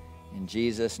 In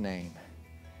Jesus' name.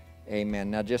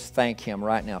 Amen. Now just thank Him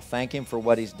right now. Thank Him for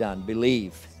what He's done.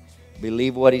 Believe.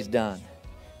 Believe what He's done.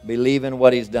 Believe in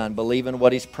what He's done. Believe in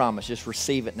what He's promised. Just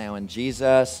receive it now in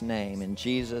Jesus' name. In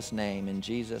Jesus' name. In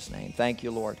Jesus' name. Thank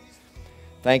You, Lord.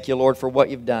 Thank You, Lord, for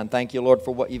what You've done. Thank You, Lord,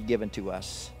 for what You've given to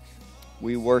us.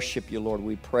 We worship You, Lord.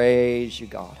 We praise You,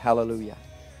 God. Hallelujah.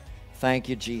 Thank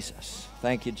You, Jesus.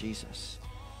 Thank You, Jesus.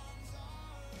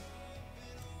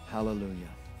 Hallelujah.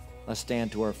 Let's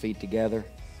stand to our feet together.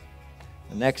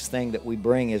 The next thing that we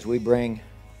bring is we bring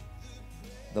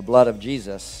the blood of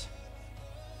Jesus.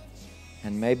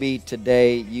 And maybe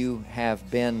today you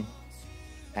have been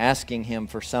asking Him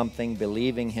for something,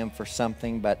 believing Him for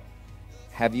something, but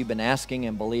have you been asking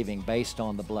and believing based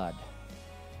on the blood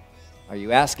Are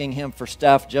you asking Him for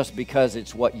stuff just because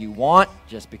it's what you want,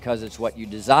 just because it's what you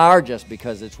desire, just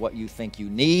because it's what you think you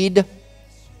need?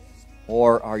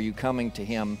 Or are you coming to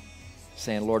Him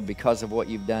saying, Lord, because of what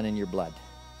you've done in your blood,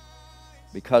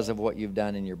 because of what you've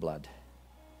done in your blood.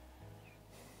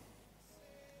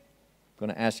 I'm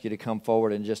going to ask you to come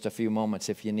forward in just a few moments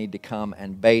if you need to come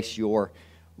and base your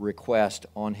request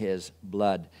on His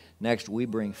blood. Next, we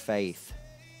bring faith.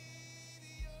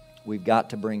 We've got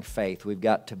to bring faith. We've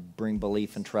got to bring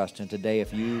belief and trust. And today,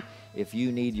 if you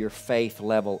need your faith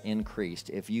level increased,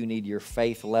 if you need your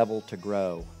faith level to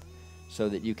grow so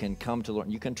that you can come to the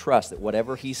Lord, you can trust that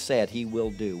whatever He said, He will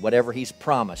do. Whatever He's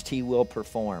promised, He will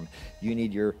perform. You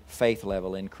need your faith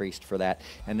level increased for that.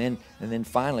 And then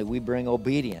finally, we bring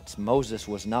obedience. Moses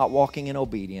was not walking in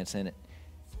obedience, and it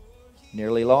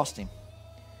nearly lost him.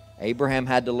 Abraham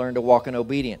had to learn to walk in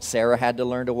obedience. Sarah had to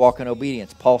learn to walk in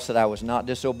obedience. Paul said, I was not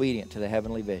disobedient to the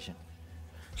heavenly vision.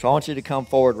 So I want you to come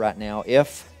forward right now.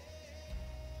 If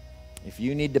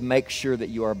you need to make sure that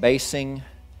you are basing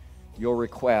your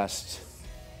requests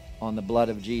on the blood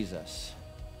of Jesus,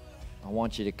 I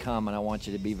want you to come, and I want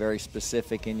you to be very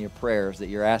specific in your prayers that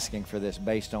you're asking for this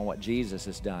based on what Jesus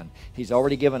has done. He's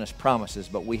already given us promises,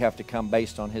 but we have to come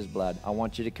based on His blood. I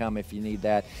want you to come if you need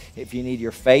that. If you need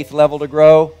your faith level to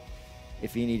grow,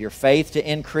 if you need your faith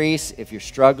to increase, if you're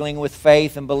struggling with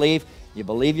faith and belief, you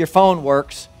believe your phone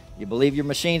works, you believe your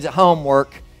machines at home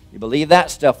work, you believe that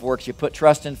stuff works, you put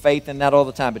trust and faith in that all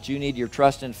the time, but you need your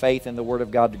trust and faith in the Word of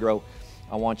God to grow,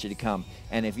 I want you to come.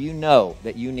 And if you know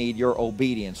that you need your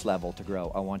obedience level to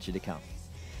grow, I want you to come.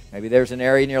 Maybe there's an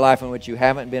area in your life in which you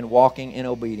haven't been walking in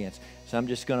obedience. So I'm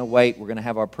just going to wait. We're going to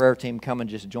have our prayer team come and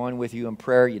just join with you in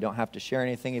prayer. You don't have to share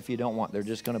anything if you don't want. They're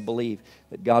just going to believe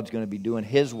that God's going to be doing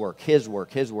His work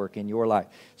in your life.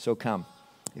 So come.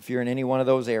 If you're in any one of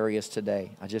those areas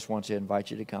today, I just want to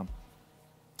invite you to come.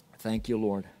 Thank you,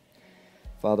 Lord.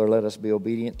 Father, let us be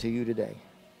obedient to you today.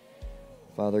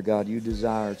 Father God, you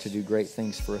desire to do great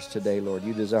things for us today, Lord.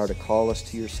 You desire to call us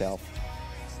to yourself.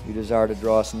 You desire to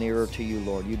draw us nearer to you,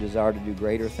 Lord. You desire to do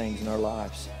greater things in our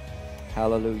lives.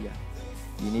 Hallelujah.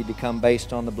 You need to come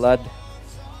based on the blood.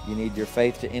 You need your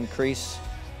faith to increase.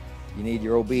 You need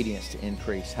your obedience to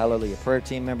increase. Hallelujah. Prayer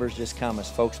team members, just come as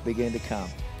folks begin to come.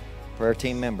 Prayer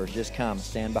team members, just come and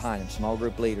stand behind them. Small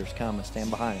group leaders, come and stand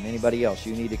behind them. Anybody else,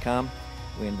 you need to come,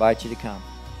 we invite you to come.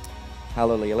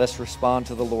 Hallelujah. Let's respond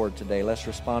to the Lord today. Let's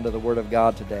respond to the Word of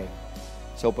God today.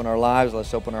 Let's open our lives.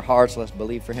 Let's open our hearts. Let's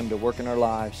believe for Him to work in our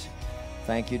lives.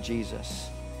 Thank you, Jesus.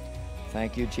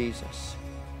 Thank you, Jesus.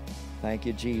 Thank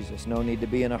you, Jesus. No need to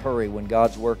be in a hurry when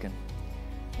God's working.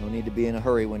 No need to be in a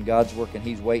hurry when God's working.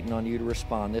 He's waiting on you to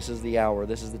respond. This is the hour.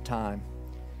 This is the time.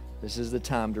 This is the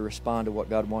time to respond to what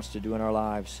God wants to do in our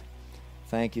lives.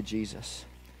 Thank you, Jesus.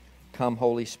 Come,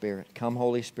 Holy Spirit. Come,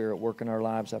 Holy Spirit. Work in our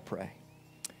lives, I pray.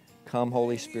 Come,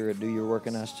 Holy Spirit, do your work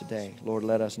in us today. Lord,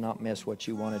 let us not miss what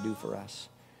you want to do for us.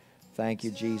 Thank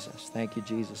you, Jesus. Thank you,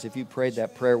 Jesus. If you prayed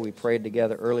that prayer we prayed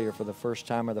together earlier for the first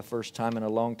time or the first time in a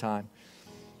long time,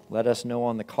 let us know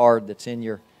on the card that's in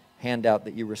your handout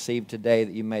that you received today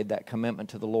that you made that commitment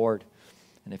to the Lord.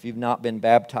 And if you've not been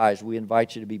baptized, we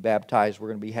invite you to be baptized. We're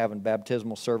going to be having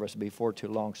baptismal service before too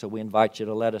long, so we invite you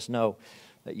to let us know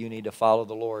that you need to follow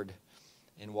the Lord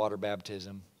in water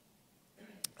baptism.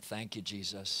 Thank you,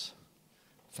 Jesus.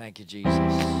 Thank you, Jesus.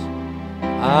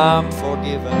 I'm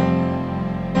forgiven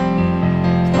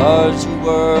because you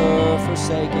were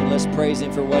forsaken. Let's praise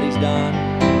Him for what He's done.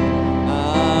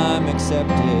 I'm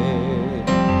accepted.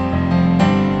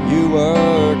 You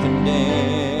were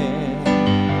condemned.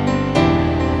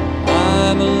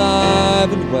 I'm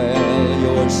alive and well.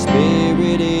 Your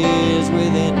Spirit is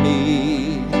within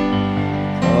me.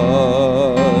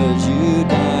 Because you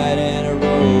died and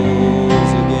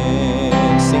arose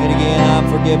again. Sing it again. I'm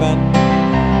forgiven.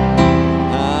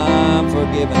 I'm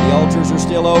forgiven. The altars are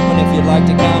still open if you'd like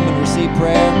to come and receive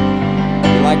prayer.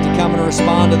 If you'd like to come and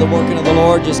respond to the working of the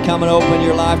Lord, just come and open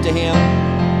your life to Him.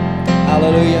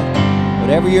 Hallelujah.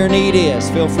 Whatever your need is,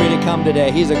 feel free to come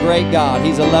today. He's a great God.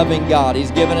 He's a loving God.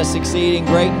 He's given us exceeding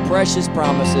great and precious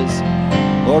promises.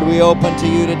 Lord, we open to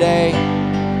you today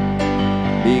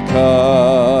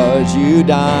because you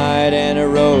died and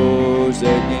arose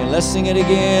again. Let's sing it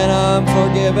again. I'm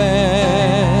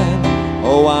forgiven.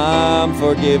 Oh, I'm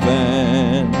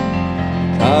forgiven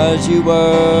because you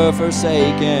were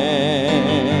forsaken.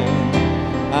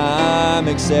 I'm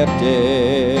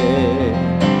accepted.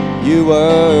 You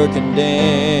were condemned.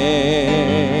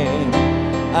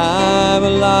 I'm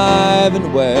alive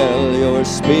and well. Your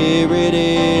Spirit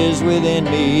is within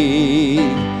me.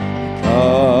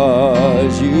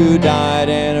 Because you died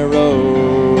and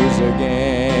arose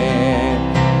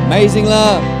again. Amazing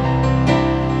love,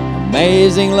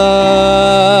 amazing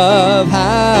love,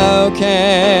 how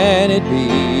can it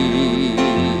be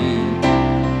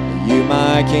that you,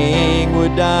 my King,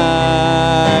 would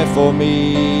die for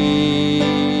me?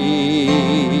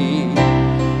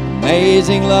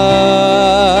 Amazing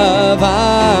love,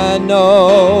 I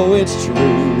know it's true.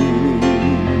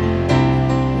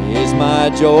 It's my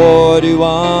joy to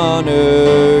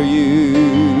honor you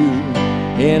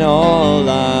in all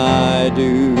I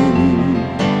do.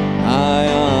 I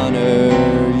honor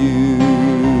you.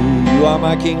 You are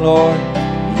my King, Lord.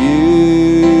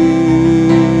 You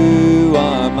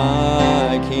are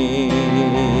my King.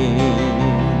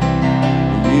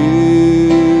 You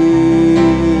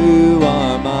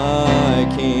are my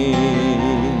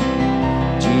King.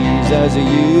 Jesus,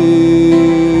 you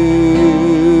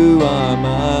are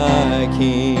my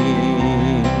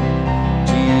King.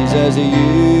 Jesus,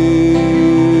 you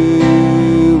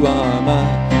are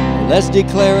my. Let's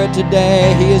declare it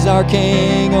today. He is our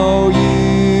King. Oh,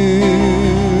 you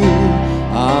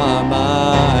are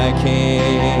my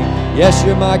King. Yes,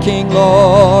 you're my King,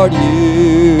 Lord.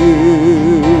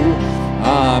 You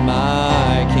are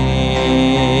my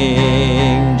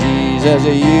King. Jesus,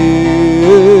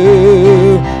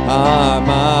 you are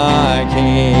my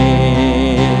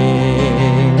King.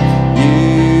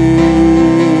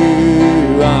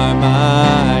 You are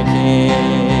my King.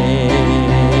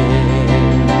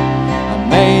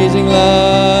 Amazing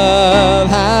love,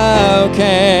 how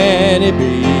can it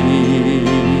be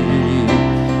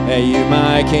that you,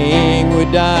 my King,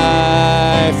 would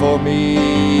die for me?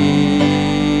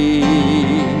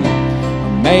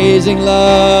 Amazing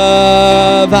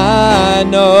love, I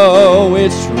know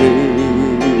it's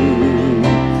true.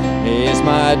 It's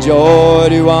my joy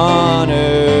to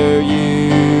honor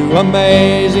you.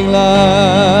 Amazing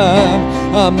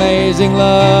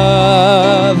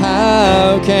love,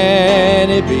 how can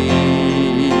it be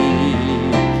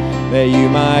that you,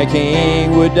 my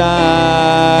King, would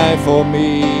die for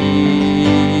me?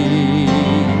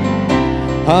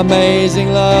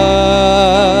 Amazing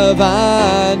love,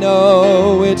 I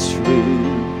know it's true.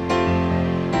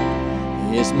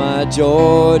 It's my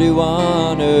joy to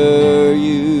honor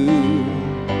you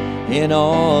in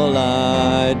all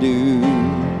I do.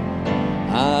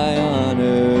 I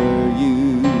honor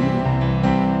you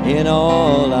in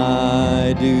all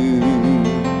I do.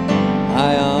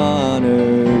 I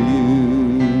honor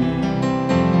you.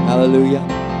 Hallelujah.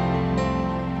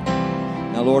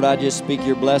 Now, Lord, I just speak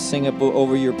your blessing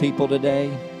over your people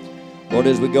today. Lord,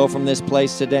 as we go from this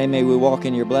place today, may we walk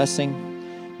in your blessing.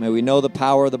 May we know the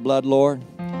power of the blood, Lord.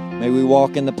 May we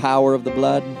walk in the power of the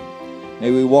blood.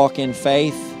 May we walk in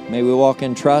faith. May we walk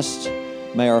in trust.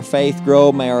 May our faith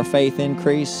grow. May our faith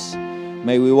increase.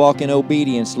 May we walk in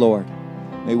obedience, Lord.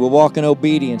 May we walk in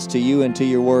obedience to you and to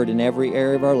your word in every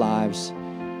area of our lives.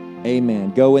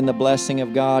 Amen. Go in the blessing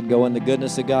of God. Go in the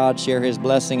goodness of God. Share his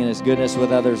blessing and his goodness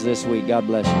with others this week. God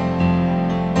bless you.